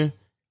digestion,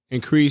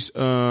 increase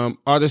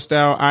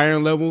style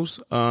iron levels,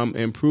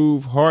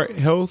 improve heart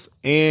health,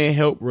 and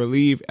help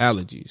relieve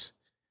allergies.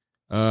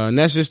 And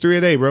that's just 3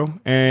 a day, bro.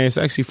 And it's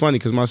actually funny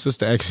because my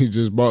sister actually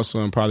just bought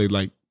some probably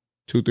like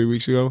 2-3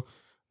 weeks ago.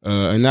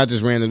 And not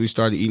just randomly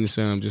started eating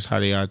some, just how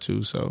they are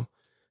too. So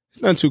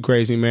it's nothing too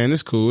crazy, man.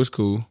 It's cool.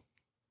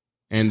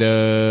 And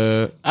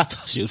I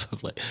thought she was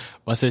like,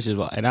 my sister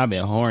was, and I've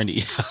been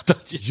horny.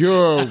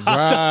 You're wild.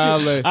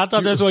 I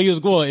thought that's where you was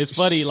going. It's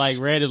funny, like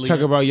randomly. Talk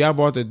about y'all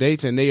bought the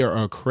dates and they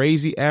are a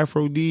crazy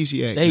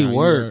aphrodisiac. They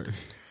work.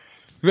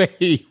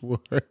 They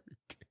work.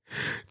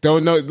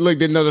 Don't know. Look,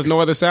 didn't know there's no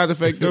other side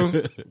effect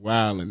though.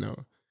 Wow, no.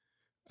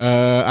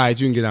 All right,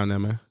 you can get on there,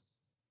 man.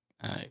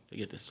 All right,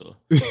 forget this story.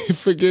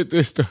 Forget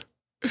this stuff.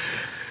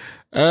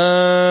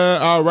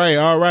 All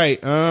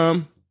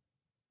right.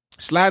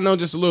 Sliding on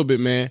just a little bit,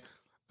 man.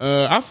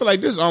 I feel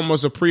like this is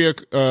almost a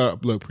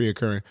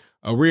reoccurring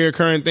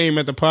theme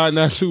at the pod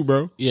now too,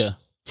 bro. Yeah.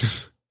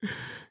 This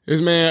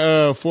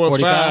man, 4 or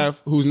 45?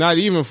 5, who's not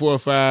even 4 or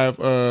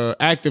 5,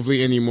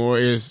 actively anymore,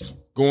 is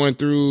going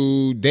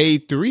through day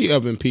 3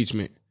 of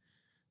impeachment.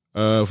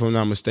 If I'm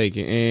not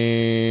mistaken.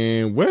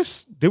 And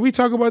did we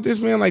talk about this,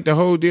 man? Like the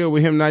whole deal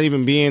with him not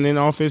even being in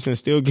office and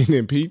still getting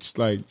impeached?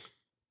 Like,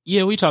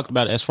 yeah, we talked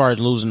about it as far as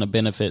losing the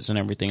benefits and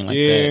everything like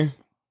that.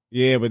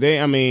 Yeah, but they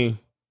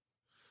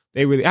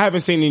really, I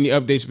haven't seen any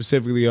updates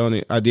specifically on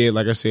it. I did,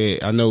 like I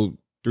said, I know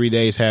 3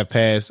 days have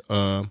passed,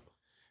 in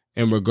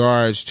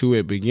regards to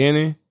it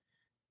beginning.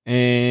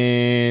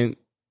 And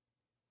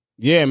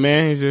yeah,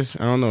 man, it's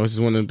just, I don't know. It's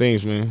just one of them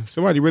things, man.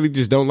 Somebody really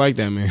just don't like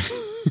that, man.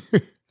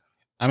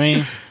 I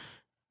mean,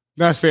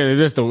 not saying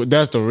that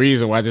that's the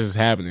reason why this is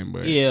happening,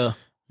 but yeah,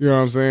 you know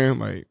what I'm saying?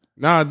 Like,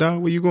 nah,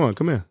 dog, where you going?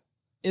 Come here.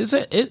 Is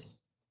it?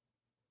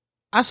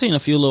 I seen a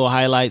few little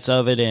highlights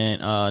of it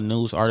in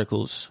news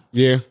articles.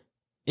 Yeah,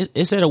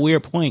 it's at a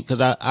weird point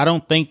because I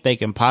don't think they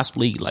can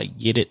possibly like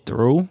get it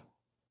through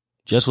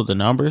just with the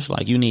numbers.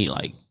 Like, you need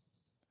like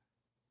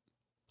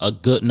a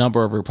good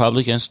number of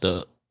Republicans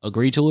to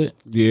agree to it.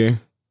 Yeah,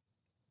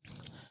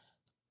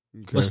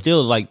 okay. But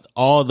still, like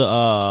all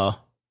the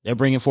they're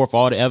bringing forth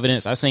all the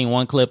evidence. I seen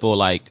one clip of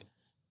like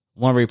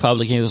one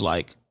Republican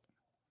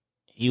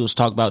he was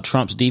talking about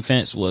Trump's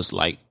defense was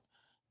like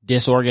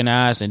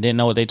disorganized and didn't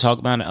know what they talked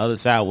about. And the other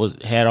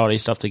side had all their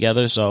stuff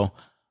together. So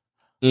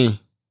he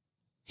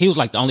was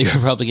like the only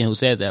Republican who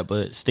said that.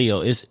 But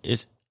still, it's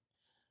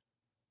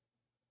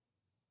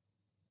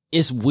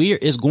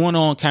weird. It's going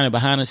on kind of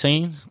behind the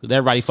scenes because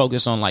everybody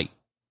focused on like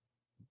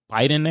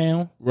Biden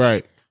now,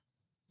 right?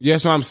 Yeah,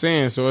 that's what I'm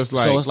saying. So it's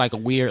like a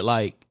weird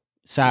like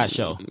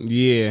sideshow.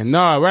 Yeah,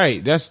 no,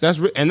 right. That's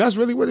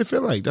really what it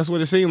feel like. That's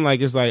what it seemed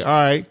like. It's like, all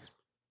right,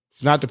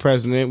 it's not the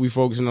president. We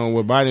focusing on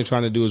what Biden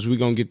trying to do. Is we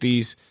gonna get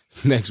these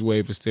next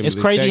wave of stimulus?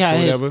 It's crazy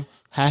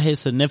how his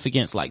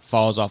significance like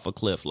falls off a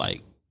cliff.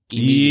 Like,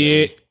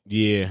 yeah,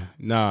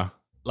 nah.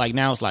 Like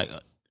now it's like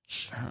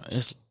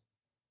it's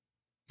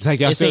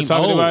like y'all still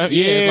talking about him.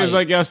 Yeah, it's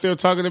like y'all still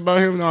talking about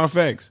him. No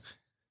effects.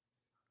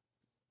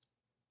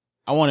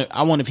 I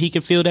want if he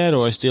can feel that,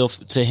 or it still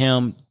to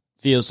him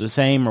feels the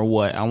same, or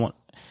what. I want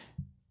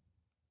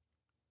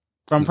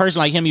from a person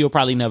like him, you'll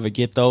probably never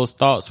get those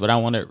thoughts, but I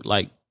wonder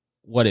like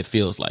what it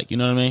feels like. You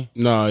know what I mean?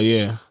 No,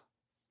 yeah.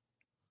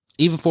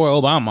 Even for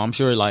Obama, I'm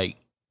sure like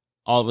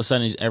all of a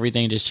sudden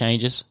everything just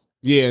changes.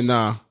 Yeah,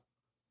 nah.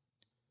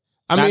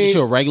 Not that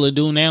you're a regular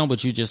dude now,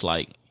 but you just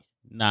like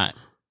not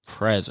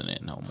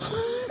president no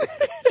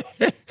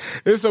more.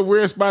 It's a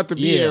weird spot to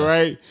be in,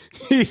 right?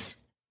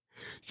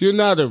 You're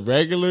not a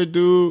regular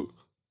dude,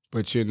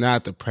 but you're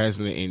not the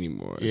president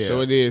anymore. Yeah.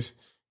 So it is.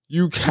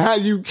 You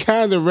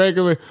kind of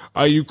regular.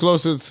 Are you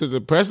closer to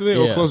the president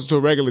or closer to a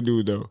regular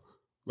dude though?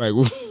 Like,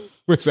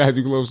 which side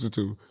you closer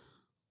to?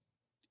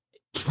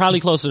 Probably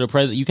closer to the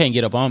president. You can't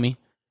get up on me.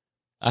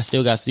 I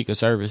still got Secret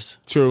Service.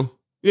 True.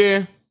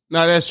 Yeah.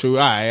 No, that's true.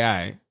 All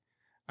right.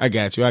 I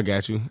got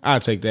you. I'll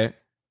take that.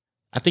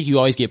 I think you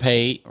always get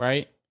paid,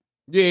 right?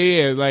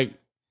 Yeah. Like,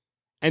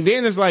 and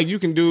then it's like you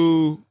can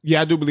do.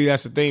 Yeah, I do believe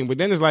that's the thing. But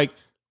then it's like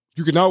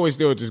you can always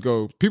still just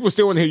go. People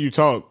still want to hear you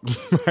talk.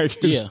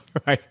 Like, yeah.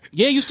 Like,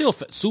 yeah, you still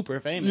super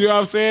famous. You know what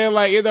I'm saying?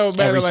 Like, it don't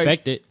matter. I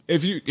respect like, it.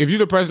 If you're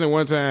the president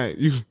one time,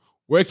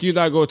 where can you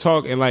not go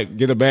talk and like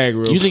get a bag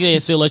real? You think they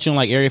still let you in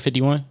like Area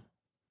 51?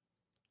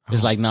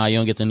 It's like, nah, you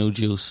don't get the new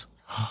juice.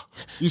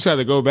 You try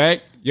to go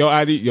back. Your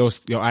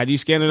ID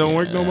scanner don't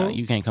work no more.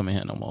 You can't come in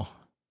here no more.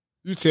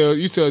 You tell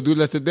dude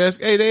at the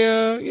desk, hey,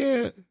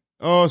 they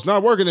oh, it's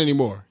not working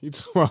anymore.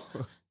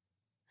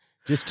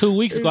 Just 2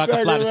 weeks ago, I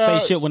could fly the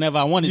spaceship whenever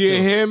I wanted to.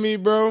 You hear me,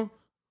 bro?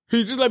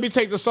 He just let me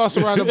take the sauce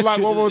around the block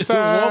one more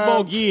time. One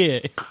more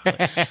gear. No,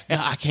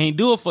 I can't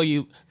do it for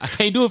you.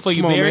 Come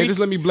on, Barry. Man, just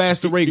let me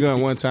blast the ray gun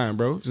one time,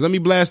 bro. Just let me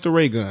blast the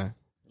ray gun.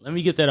 Let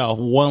me get that off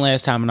one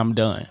last time and I'm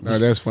done. No,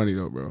 that's funny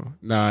though, bro.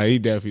 Nah, he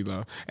definitely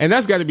lost. And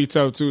that's got to be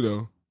tough too,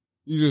 though.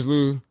 You just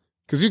lose.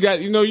 Because you got,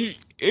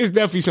 it's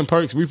definitely some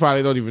perks we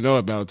probably don't even know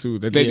about too.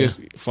 That they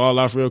just fall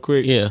off real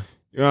quick. Yeah.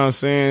 You know what I'm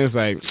saying? It's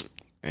like,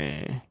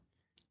 man.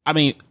 I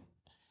mean,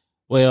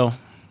 well,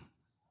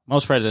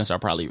 most presidents are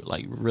probably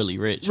like really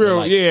rich.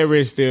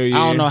 Rich still, yeah.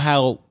 I don't know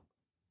how,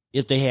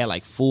 if they had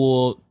like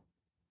full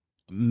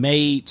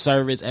maid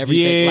service,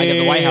 everything. Like at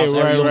the White House,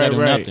 you don't got to do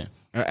nothing.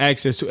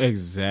 Access to,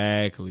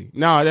 exactly.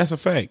 No, that's a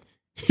fact.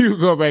 You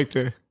go back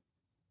to,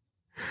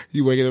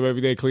 you waking up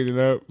every day cleaning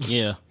up.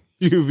 Yeah.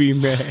 You be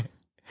mad.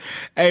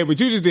 Hey, but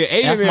you just did 8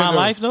 in there. That's my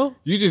life though?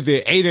 You just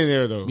did 8 in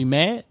there though. Be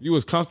mad? You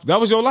was comfortable. That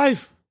was your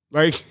life.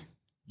 Like,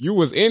 you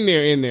was in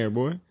there,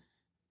 boy.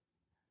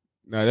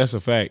 No, that's a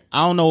fact.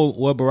 I don't know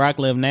where Barack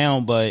live now,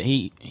 but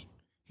he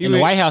in the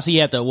White House, he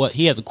had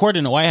the court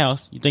in the White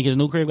House. You think his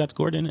new crib got the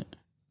court in it?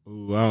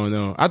 Ooh, I don't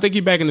know. I think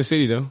he back in the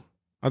city though.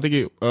 I think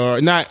he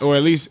not, or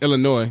at least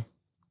Illinois,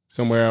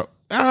 somewhere out.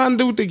 I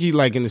do think he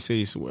like in the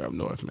city somewhere up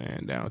north,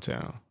 man,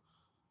 downtown.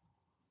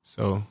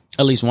 So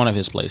At least one of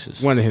his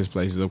places. one of his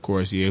places, of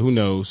course. Yeah, who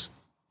knows?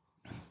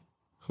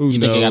 You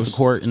think he got the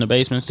court in the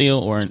basement still,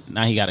 or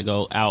now he got to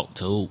go out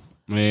to hoop?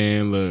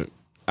 Man, look,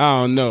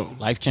 I don't know.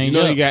 Life change.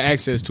 You know, he got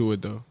access to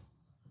it though.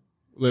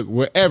 Look,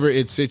 wherever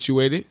it's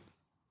situated.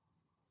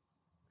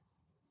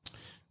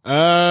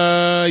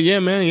 Yeah,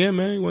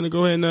 man. You want to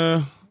go ahead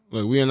and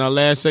look? We in our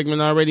last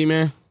segment already,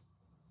 man.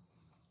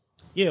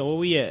 Yeah, where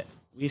we at?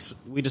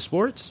 We the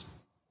sports?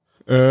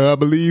 I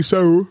believe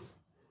so.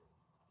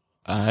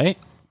 All right.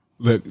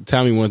 Look,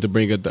 Tommy wanted to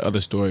bring up the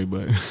other story,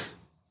 but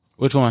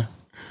Which one?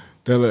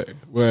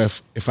 well,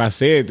 if I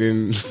say it,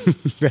 then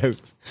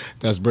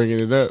that's bringing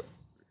it up.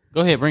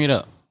 Go ahead, bring it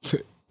up.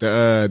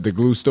 The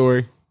glue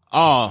story,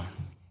 Oh,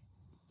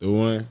 the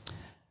one.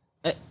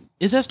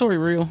 is that story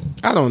real?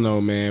 I don't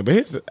know, man,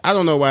 but I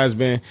don't know why it's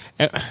been.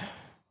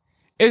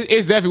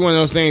 It's definitely one of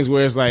those things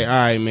where it's like, all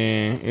right,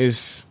 man,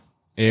 it's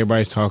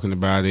everybody's talking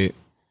about it,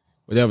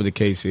 whatever the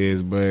case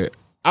is, but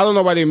I don't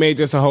know why they made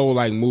this a whole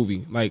like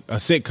movie, like a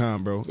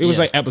sitcom, bro. It was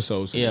like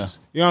episodes. Yeah.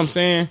 You know what I'm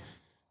saying?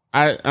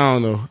 I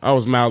don't know. I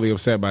was mildly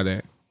upset by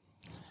that.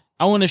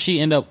 I wonder if she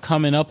end up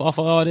coming up off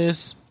of all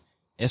this,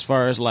 as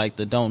far as like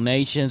the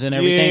donations and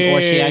everything,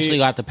 or she actually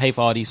got to pay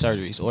for all these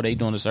surgeries, or they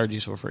doing the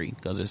surgeries for free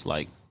because it's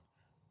like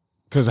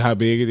Because of how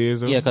big it is,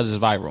 though? Yeah, because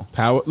it's viral.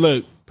 Power.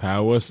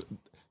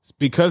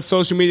 Because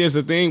social media is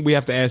a thing, we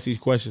have to ask these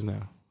questions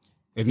now.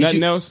 If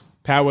nothing else,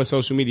 power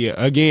social media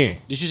again.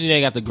 Did you see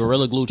they got the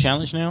Gorilla Glue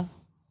challenge now?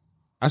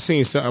 I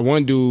seen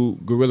one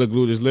dude Gorilla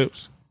glued his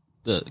lips.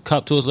 The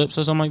cup to his lips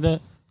or something like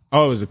that?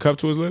 Oh, it was a cup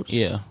to his lips?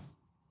 Yeah.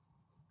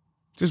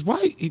 Just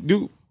why he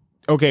do?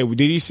 Okay, did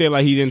he say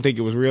like he didn't think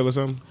it was real or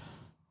something?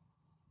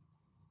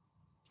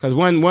 Because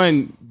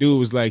one dude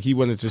was like he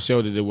wanted to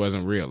show that it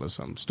wasn't real or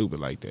something stupid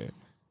like that.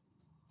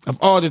 Of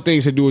all the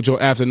things to do with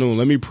your afternoon,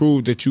 let me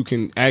prove that you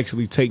can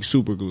actually take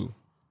super glue.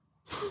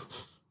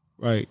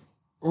 Right.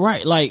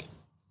 Right. Like,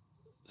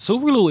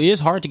 super glue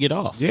is hard to get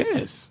off.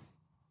 Yes.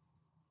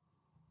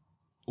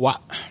 Why?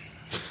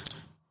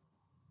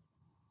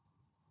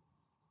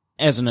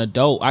 As an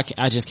adult,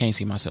 I just can't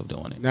see myself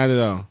doing it. Not at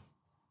all.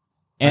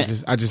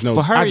 And I just know.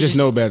 for her, I just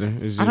know better.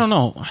 I don't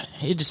know.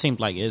 It just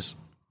seemed like It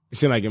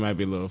seemed like it might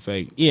be a little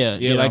fake. Yeah,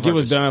 like it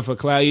was done for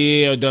clout,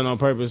 or done on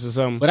purpose or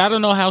something. But I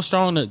don't know how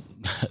strong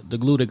the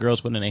glue that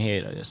girls put in their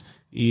head is.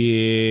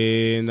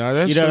 Yeah, no,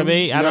 that's you know true. what I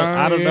mean.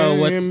 I don't know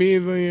what. Yeah, me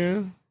either.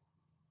 Yeah.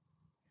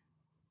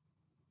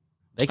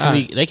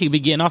 They could be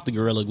getting off the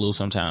Gorilla Glue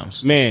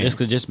sometimes. Man, this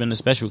could just been a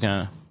special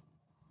kind.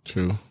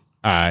 True. All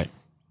right.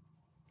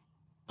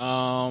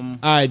 All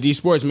right. These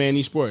sports, man.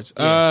 These sports.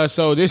 Yeah.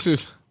 So this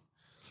is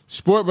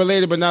sport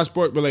related, but not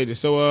sport related.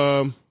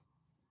 So,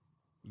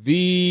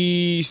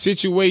 the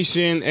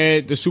situation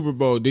at the Super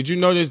Bowl. Did you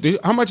notice?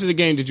 How much of the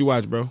game did you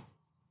watch, bro?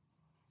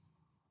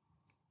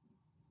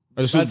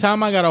 By the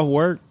time I got off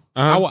work,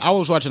 I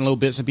was watching little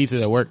bits and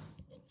pieces at work.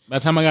 By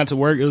the time I got to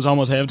work, it was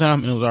almost halftime,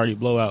 and it was already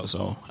blowout,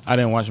 so I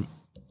didn't watch them.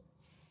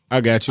 I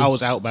got you. I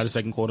was out by the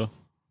second quarter.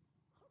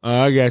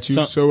 I got you.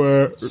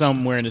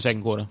 Somewhere in the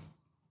second quarter.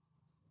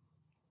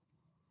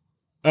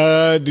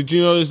 Did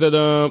you notice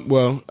that?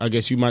 Well, I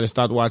guess you might have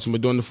stopped watching,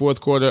 but during the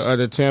fourth quarter of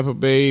the Tampa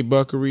Bay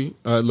Buccaneers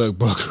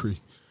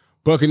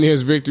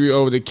victory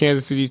over the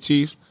Kansas City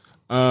Chiefs,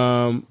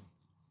 a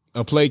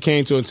play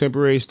came to a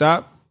temporary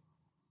stop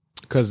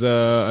because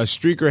a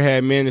streaker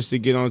had managed to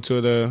get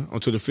onto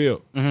the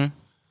field. Mm-hmm.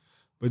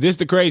 But this is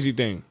the crazy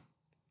thing.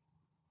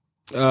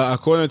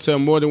 According to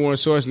more than one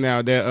source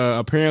now, that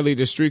apparently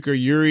the streaker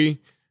Yuri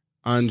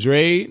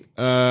Andrade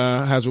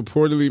has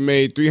reportedly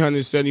made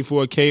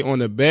 $374K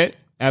on a bet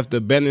after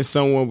betting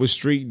someone was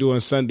streak during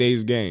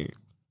Sunday's game.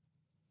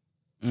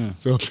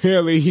 So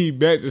apparently he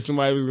bet that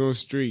somebody was going to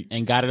streak.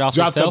 And got it off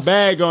Dropped himself? the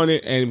bag on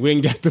it and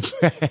went and got the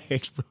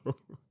bag, bro.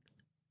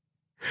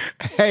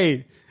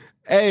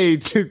 Hey,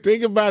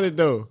 think about it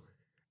though.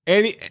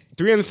 Any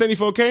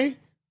 $374K?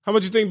 How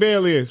much you think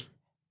bail is?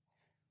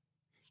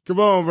 Come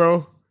on,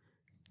 bro.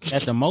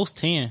 At the most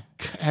 10.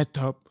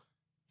 Come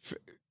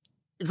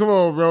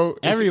on, bro.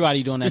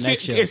 Everybody doing that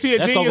next year. That's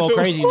genius? gonna go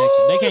crazy next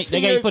year.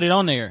 They can't put it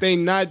on there. They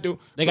not do.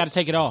 They got to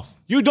take it off.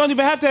 You don't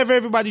even have to have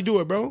everybody do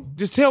it, bro.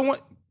 Just tell one.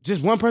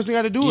 Just one person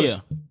got to do it. Yeah.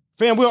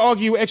 Fam, we'll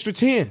argue extra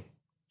 10.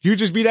 You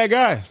just be that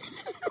guy.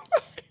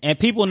 And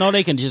people know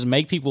they can just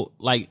make people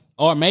like,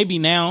 or maybe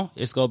now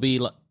it's gonna be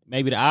like,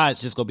 maybe the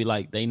odds just gonna be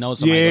like they know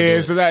somebody. Yeah, gonna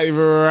do so that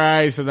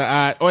right. So the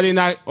odds, or they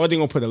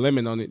gonna put a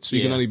limit on it, so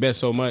you can only bet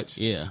so much.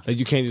 Yeah, like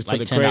you can't just like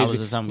put a $10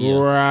 crazy or something. Yeah.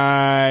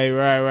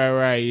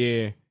 Right.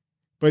 Yeah,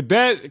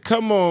 but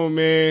come on,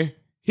 man.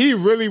 He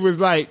really was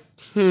like,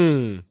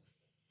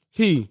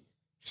 he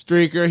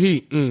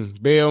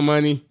streaker, bail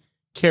money,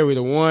 carry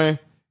the one.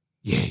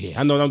 Yeah.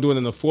 I know what I'm doing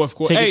in the fourth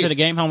quarter. Ticket to the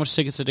game. How much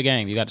tickets to the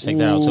game? You got to take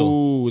that out too.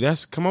 Ooh,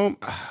 come on.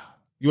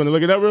 You want to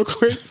look it up real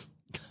quick?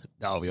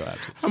 No, we don't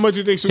have to. How much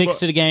you think? Tickets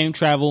to the game,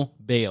 travel,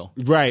 bail.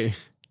 Right.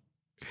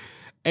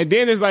 And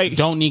then it's like,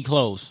 Don't need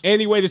clothes. and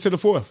he waited to the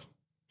fourth.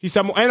 He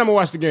said, and I'm going to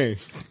watch the game.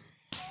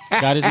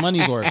 Got his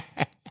money's worth.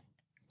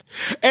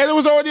 And it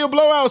was already a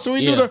blowout, so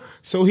Yeah.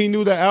 he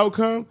knew the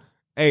outcome.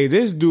 Hey,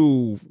 this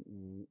dude,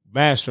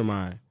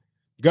 mastermind.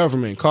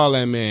 Government, call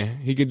that man.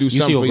 He could do You see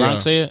something what for Gronk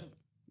y'all. said?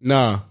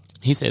 Nah.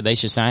 He said they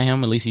should sign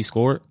him. At least he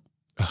scored.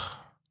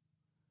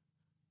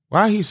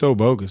 Why he so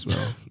bogus, bro?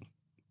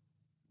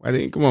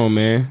 Come on,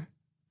 man.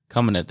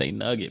 Coming at they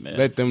nugget, man.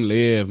 Let them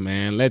live,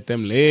 man. Let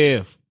them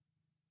live.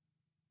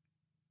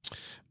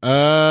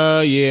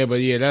 Yeah,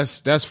 but yeah,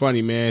 that's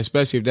funny, man.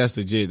 Especially if that's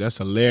legit. That's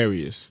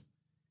hilarious.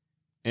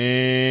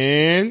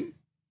 And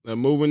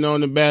moving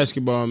on to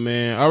basketball,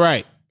 man. All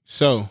right.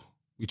 So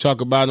we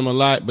talk about them a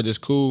lot, but it's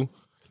cool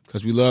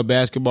because we love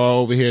basketball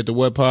over here at the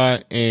What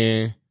Pod.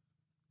 And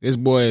this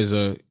boy is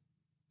a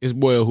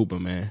hooper,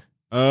 man.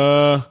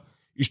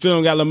 You still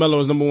don't got LaMelo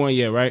as number one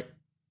yet, right?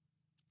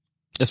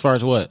 As far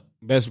as what?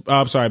 Best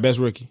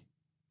rookie.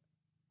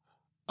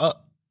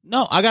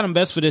 No, I got him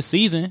best for this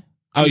season.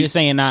 I'm just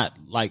saying, not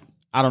like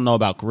I don't know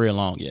about career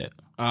long yet.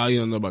 You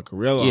don't know about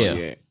career long Yeah.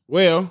 yet.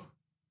 Well,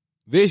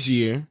 this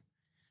year,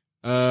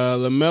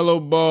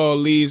 LaMelo Ball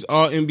leads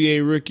all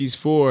NBA rookies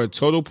for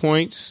total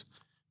points,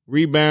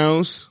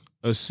 rebounds,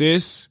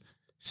 assists,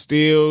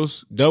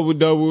 steals,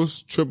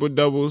 double-doubles,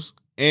 triple-doubles,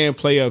 and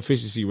player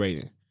efficiency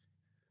rating.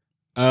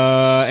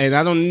 And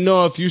I don't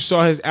know if you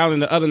saw his outing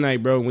the other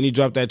night, bro, when he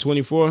dropped that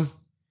 24.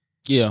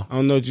 Yeah. I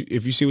don't know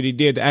if you see what he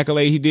did, the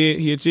accolade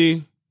he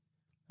achieved.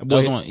 That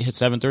Boy, boy hit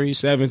 7 threes.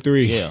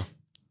 7-3. Yeah.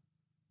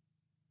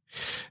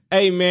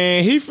 Hey,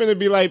 man, he finna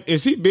be like,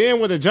 is he being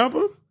with a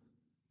jumper?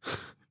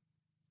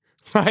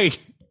 Like,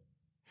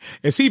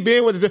 is he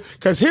being with a jumper?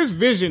 Because his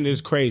vision is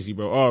crazy,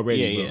 bro,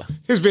 already, Yeah, bro. yeah.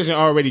 His vision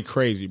already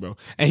crazy, bro.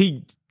 And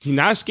he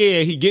not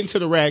scared. He getting to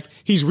the rack.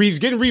 He's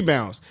getting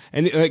rebounds.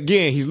 And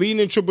again, he's leading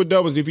in triple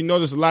doubles. If you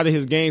notice a lot of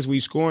his games where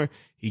he's scoring,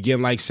 he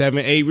getting like 7,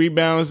 8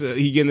 rebounds.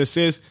 He getting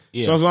assists.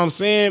 Yeah. So that's what I'm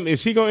saying.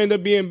 Is he going to end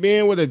up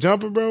being with a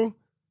jumper, bro?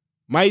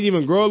 Might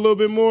even grow a little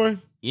bit more.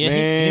 Yeah,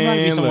 Man, he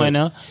might be somewhere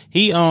look. now.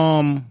 He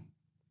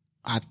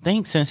I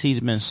think since he's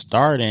been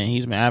starting,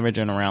 he's been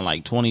averaging around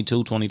like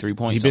 22, 23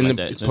 points. He's been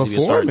something like that, since he been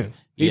performing. starting.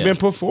 He's Yeah. been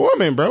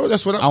performing, bro.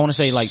 That's what I want to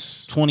say like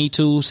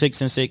 22,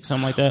 6 and 6,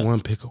 something like that. One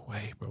pick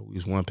away, bro. He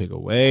was one pick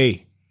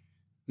away.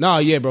 No,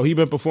 yeah, bro. He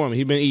been performing.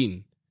 He been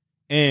eating.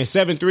 And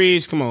 7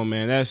 threes, come on,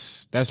 man.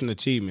 That's an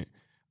achievement.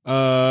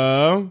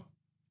 But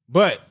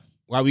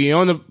while we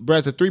on the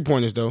breath of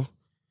 3-pointers, though,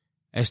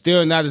 it's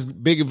still not as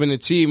big of an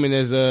achievement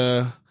as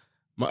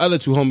my other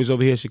two homies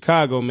over here in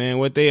Chicago, man.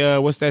 What's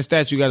that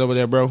stat you got over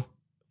there, bro?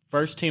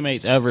 First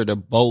teammates ever to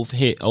both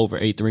hit over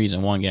 8 threes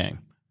in one game.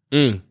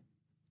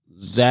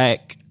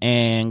 Zach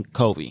and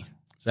Kobe.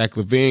 Zach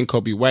LaVine,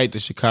 Kobe White, the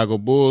Chicago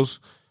Bulls.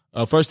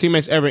 First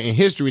teammates ever in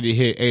history to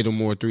hit 8 or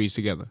more threes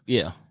together.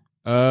 Yeah.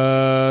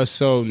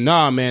 So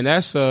nah, man,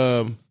 that's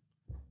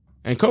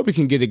and Kobe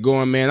can get it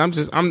going, man.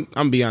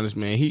 I'm be honest,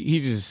 man.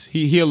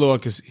 He a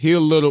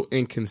little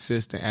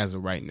inconsistent as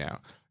of right now.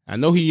 I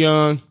know he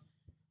young,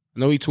 I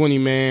know he 20,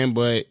 man,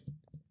 but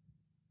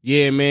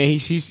yeah, man,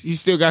 he's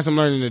still got some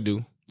learning to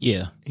do.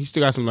 Yeah. He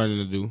still got some learning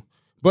to do.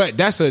 But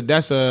that's a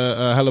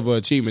hell of an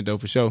achievement though,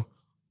 for sure.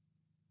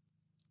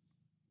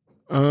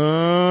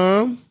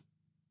 Let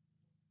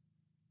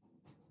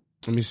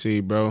me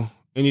see, bro.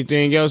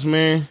 Anything else,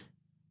 man?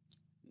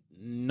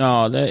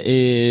 No, that's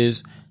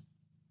it.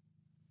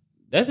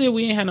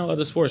 We ain't had no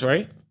other sports,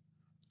 right?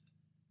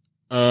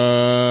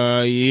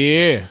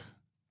 Yeah.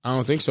 I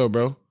don't think so,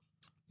 bro.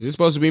 Is this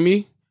supposed to be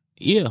me?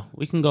 Yeah,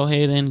 we can go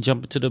ahead and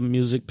jump into the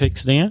music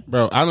picks then.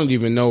 Bro, I don't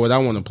even know what I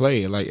want to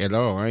play, like, at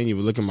all. I ain't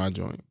even looking at my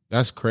joint.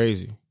 That's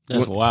crazy.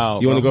 That's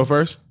wild. You want to go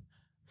first?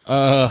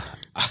 I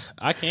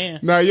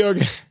can. No, you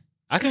okay?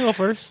 I can go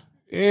first.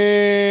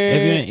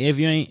 Yeah. If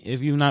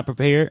you're not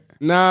prepared.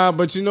 Nah,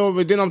 but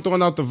then I'm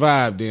throwing out the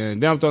vibe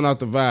then. I'm throwing out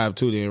the vibe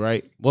too then,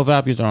 right? What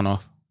vibe you throwing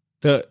off?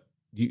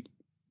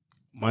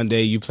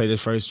 Monday you play the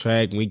first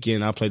track,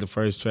 weekend I play the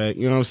first track.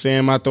 You know what I'm saying?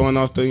 Am I throwing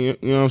off you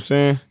know what I'm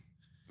saying?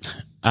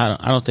 I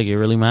don't think it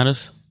really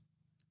matters.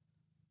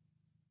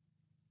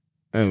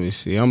 Let me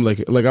see. I'm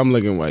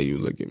looking while you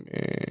looking,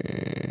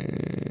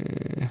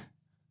 man.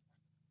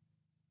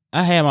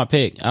 I had my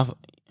pick.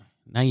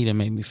 Now you done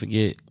made me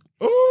forget.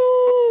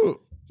 Ooh.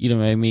 You done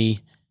made me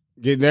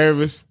Get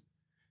nervous.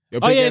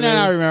 Oh yeah, no,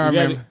 I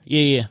remember.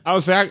 Yeah. I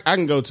would say I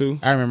can go too.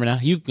 I remember now.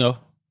 You can go.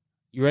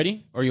 You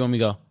ready? Or you want me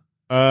to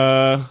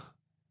go?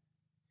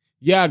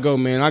 Yeah, I go,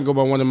 man. I go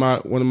by one of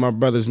my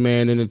brothers,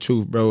 man, in the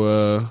truth,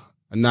 bro.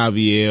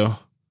 Naviel.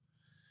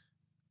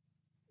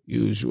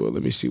 Usual.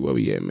 Let me see where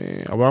we at,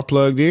 man. Are I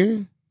plugged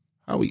in?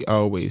 How we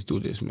always do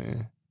this,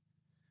 man.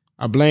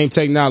 I blame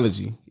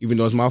technology, even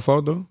though it's my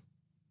fault though.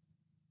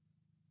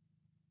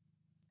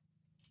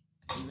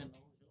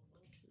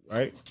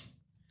 Right?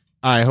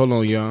 All right, hold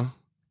on, y'all.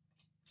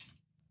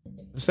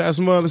 Let's have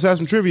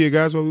some trivia,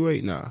 guys, while we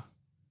wait. Nah.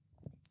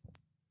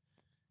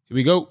 Here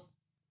we go.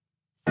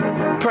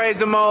 Praise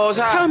the Most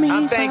High.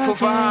 I'm thankful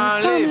for how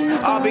I'm living.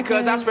 All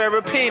because I spread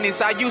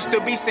repentance. I used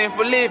to be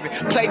sinful living.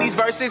 Play these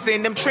verses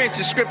in them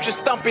trenches. Scriptures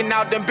thumping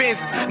out them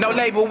benches. No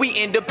label, we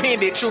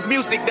independent. Truth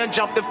music done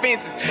jumped the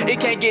fences.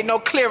 It can't get no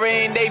clearer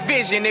in they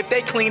vision if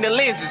they clean the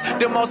lenses.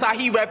 The Most High,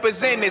 he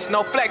represent this.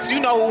 No flex, you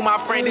know who my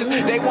friend is.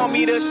 They want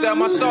me to sell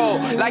my soul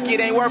like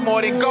it ain't worth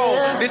more than gold.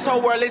 This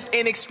whole world is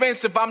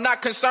inexpensive. I'm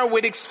not concerned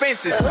with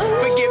expenses.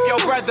 Forgive your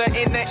brother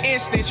in the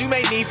instance. You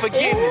may need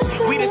forgiveness.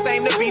 We the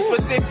same to be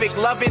specific.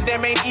 Loving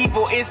them ain't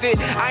evil, is it?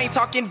 I ain't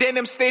talking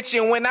denim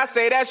stitching when I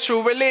say that's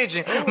true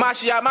religion.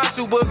 Mashiach, my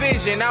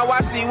supervision. Now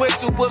I see with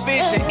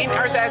supervision. In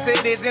earth as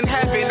it is in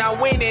heaven. I'm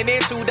winning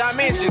in 2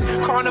 dimensions.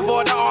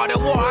 Carnivore, the art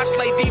of war. I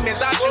slay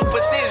demons, I shoot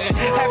precision.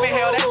 Heaven,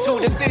 hell, that's 2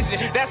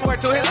 decisions. That's where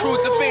to his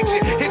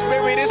crucifixion. His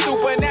spirit is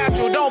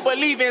supernatural. Don't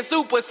believe in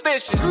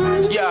superstitions.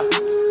 Yeah.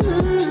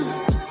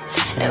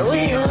 And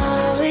we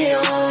are, we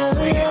are,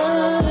 we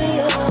are, we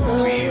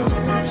are, we are.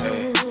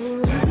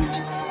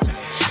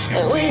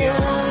 And we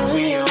are,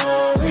 we are,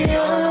 we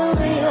are,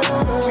 we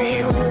are,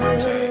 we are.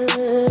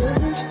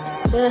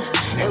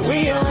 And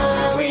we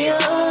are, we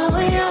are,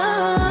 we are.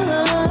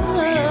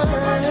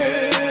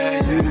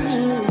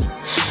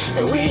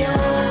 And we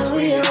are,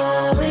 we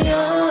are, we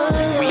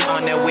are. We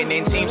on the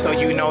winning team, so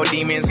you know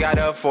demons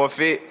gotta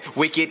forfeit.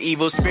 Wicked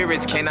evil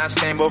spirits cannot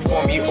stand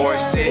before me or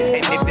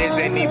sit. And if there's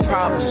any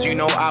problems, you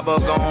know Abba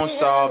gon'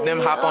 solve them.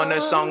 Hop on the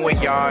song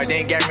with y'all,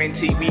 then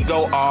guarantee we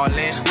go all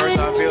in. First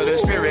I feel the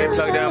spirit,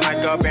 plug the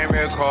mic up and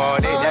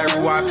record it. That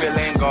ruah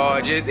feeling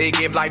gorgeous, it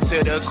give life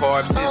to the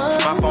corpses.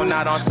 My phone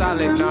not on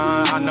silent,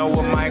 nah, I know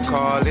what my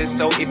call is.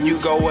 So if you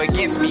go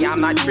against me, I'm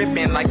not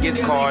tripping like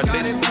it's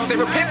cordless. Say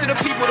repent to the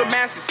people, the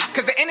masses,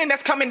 cause the ending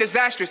that's coming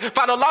disastrous.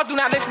 Follow laws, do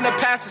not listen to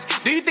pastors.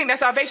 Do you think that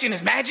salvation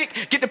is magic?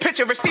 Get the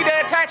picture, receive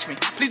the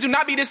attachment. Please do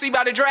not be deceived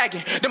by the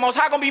dragon. The Most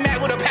High gon' be mad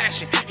with a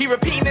passion. He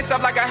repeating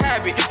himself like a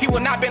habit. He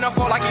will not bend or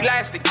fall like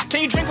elastic.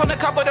 Can you drink from the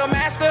cup of the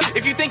master?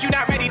 If you think you're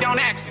not ready, don't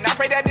ask it. I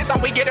pray that this time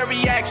we get a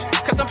reaction.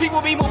 Cause some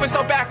people be moving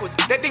so backwards.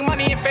 They think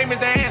money and fame is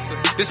the answer.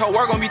 This whole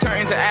world gon' be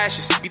turned into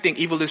ashes. You think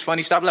evil is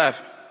funny? Stop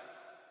laughing.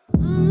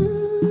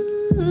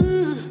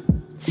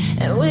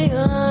 And we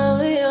are,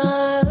 we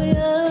are, we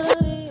are.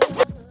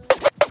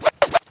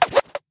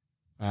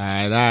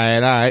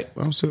 Alright.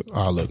 I'm so.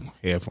 Oh, look,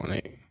 headphone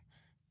ain't.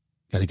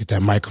 Gotta get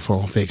that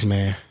microphone fixed,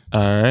 man.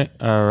 All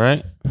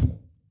right.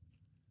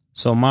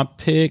 So my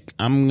pick,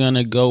 I'm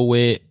gonna go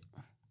with,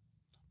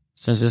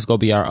 since this gonna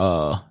be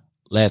our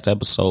last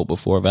episode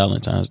before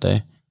Valentine's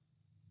Day,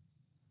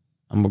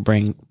 I'm gonna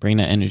bring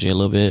that energy a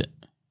little bit.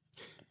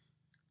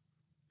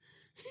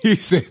 You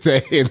said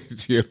that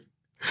energy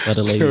For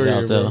the ladies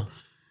out there, bro.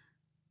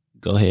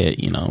 Go ahead,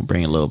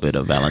 bring a little bit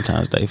of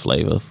Valentine's Day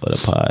flavor for the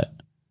pod.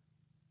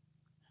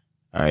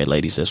 All right,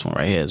 ladies, this one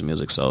right here is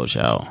Musiq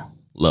Soulchild,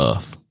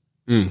 Love.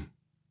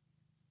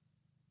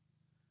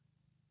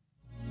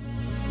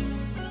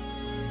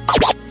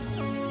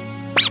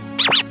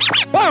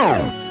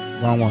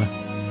 Wrong one.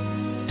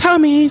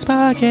 Tommy's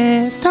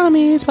Podcast.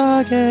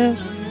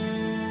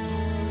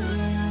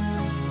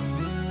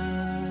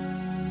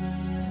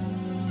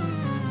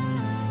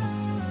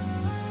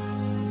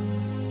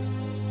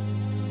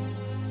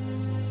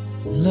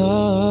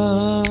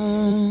 Love,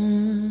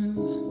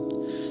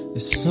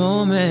 there's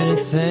so many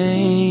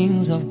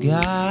things I've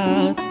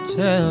got to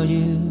tell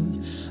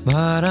you,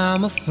 but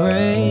I'm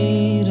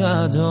afraid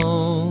I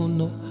don't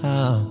know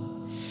how.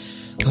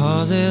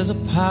 Cause there's a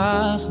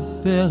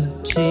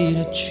possibility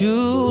that you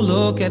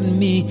look at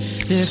me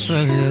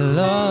differently,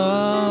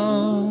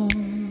 love.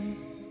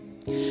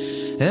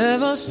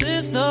 Ever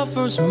since the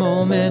first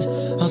moment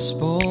I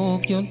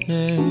spoke your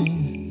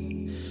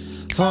name,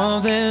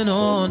 from then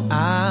on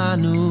I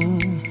knew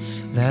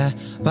that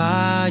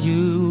by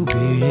you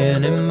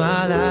being in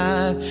my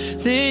life,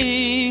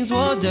 things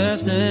were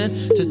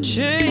destined to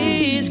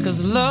change.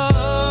 Cause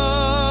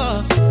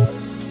love,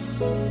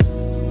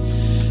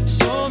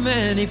 so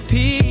many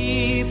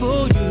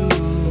people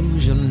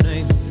use your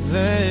name in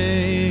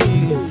vain.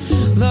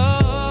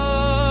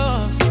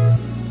 Love,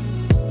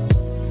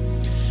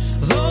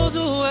 those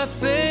who have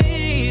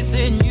faith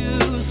in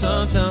you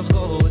sometimes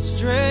go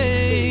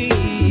astray.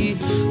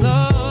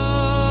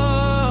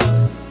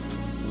 Love,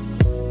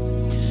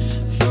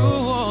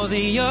 through all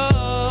the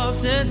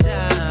ups and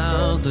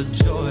downs, the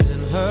joys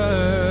and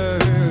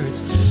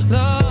hurts.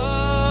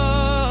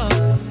 Love,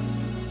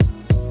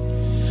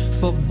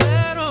 for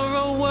better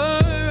or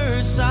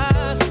worse,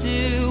 I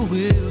still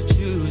will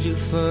choose you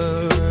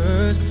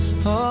first.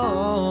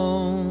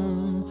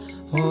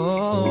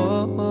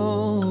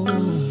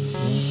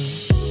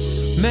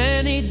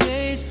 Many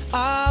days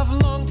I've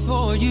longed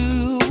for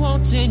you,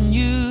 wanting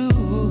you,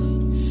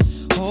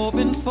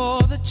 hoping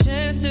for the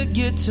chance to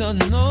get to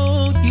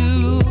know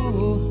you,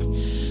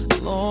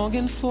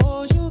 longing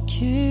for your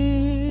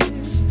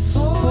kiss,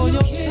 for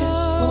your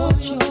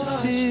touch, to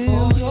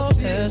feel your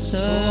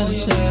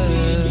essence.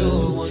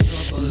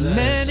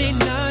 Many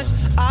nights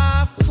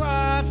I've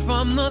cried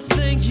from the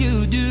things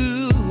you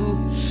do,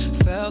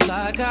 felt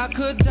like I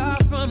could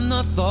die from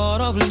the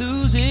thought of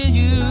losing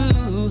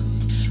you.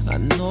 I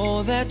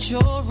know that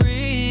you're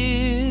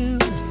real,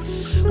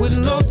 with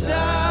no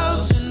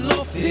doubts and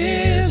no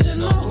fears and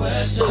no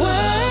questions.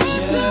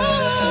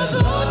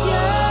 Oh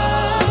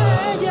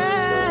yeah,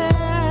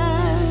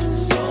 yeah.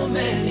 So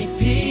many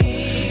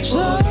people,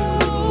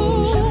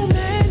 so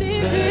many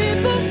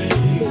people.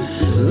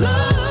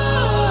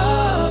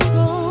 Love,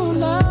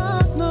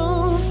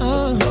 no.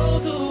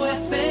 Those who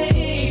have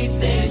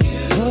faith in you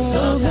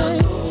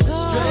sometimes go astray.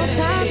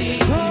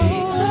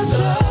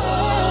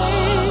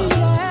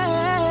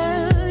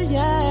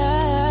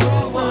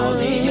 For all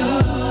the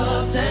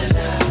ups and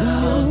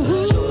downs,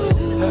 the joys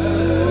and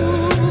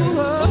hurts.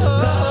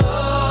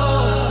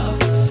 Love,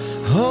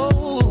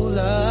 oh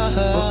love,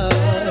 for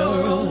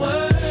better or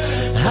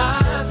worse,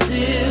 I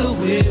still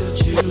will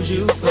choose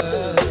you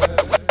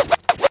first.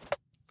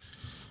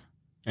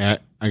 Yeah,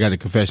 I got a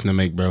confession to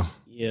make, bro.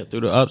 Yeah,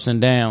 through the ups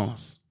and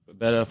downs, for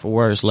better or for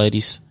worse,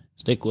 ladies,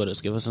 stick with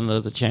us. Give us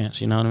another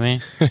chance. You know what I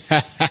mean?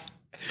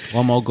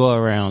 One more go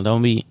around.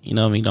 Don't be, you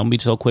know what I mean? Don't be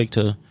so quick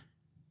to,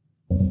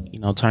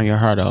 turn your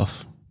heart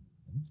off.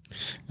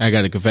 I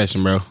got a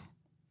confession, bro.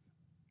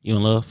 You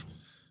in love?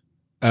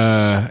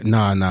 Nah.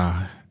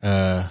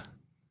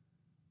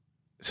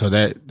 So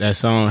that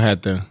song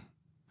had to,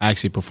 I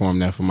actually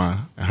performed that for my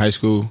in high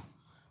school.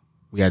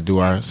 We got to do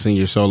our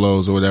senior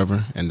solos or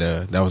whatever, and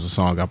that was the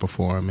song I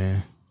performed,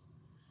 man.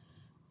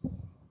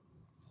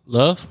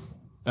 Love?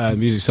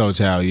 Music Soul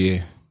Child,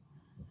 yeah.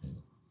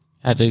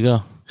 How'd it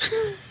go?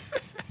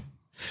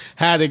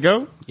 How'd it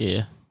go?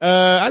 Yeah.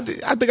 I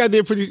think I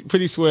did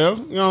pretty swell.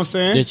 You know what I'm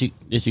saying?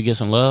 Did you get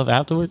some love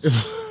afterwards?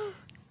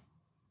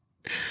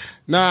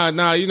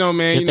 Nah. You know,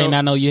 man. Did they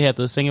not know you had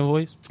the singing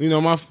voice? You know,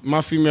 my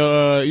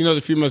female.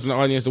 The females in the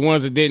audience, the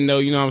ones that didn't know.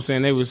 You know what I'm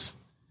saying? They were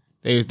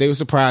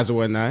surprised or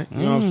whatnot. You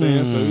know what I'm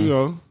saying?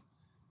 So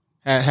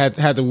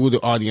had to woo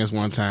the audience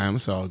one time.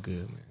 It's all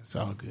good, man. It's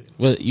all good.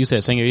 Well, you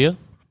said senior year?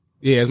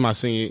 Yeah, it's my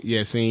senior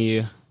year.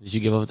 Did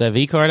you give up that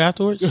V card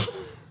afterwards?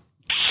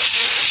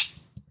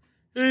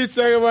 You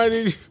talking about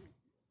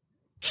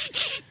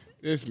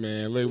this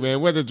man? Look, man,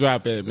 where the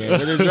drop at, man?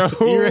 Where the drop?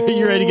 You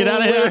ready to get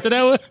out of here after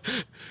that one?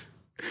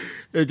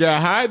 It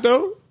got hot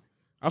though.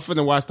 I'm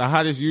finna watch the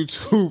hottest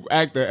YouTube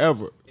actor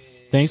ever.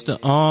 Thanks to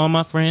all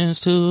my friends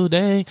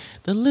today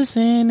to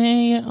listen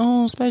in your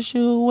own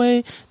special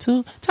way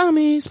to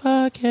Tommy's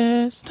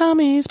Podcast.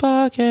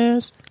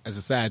 As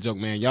a side joke,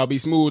 man, y'all be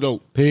smooth though.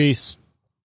 Peace.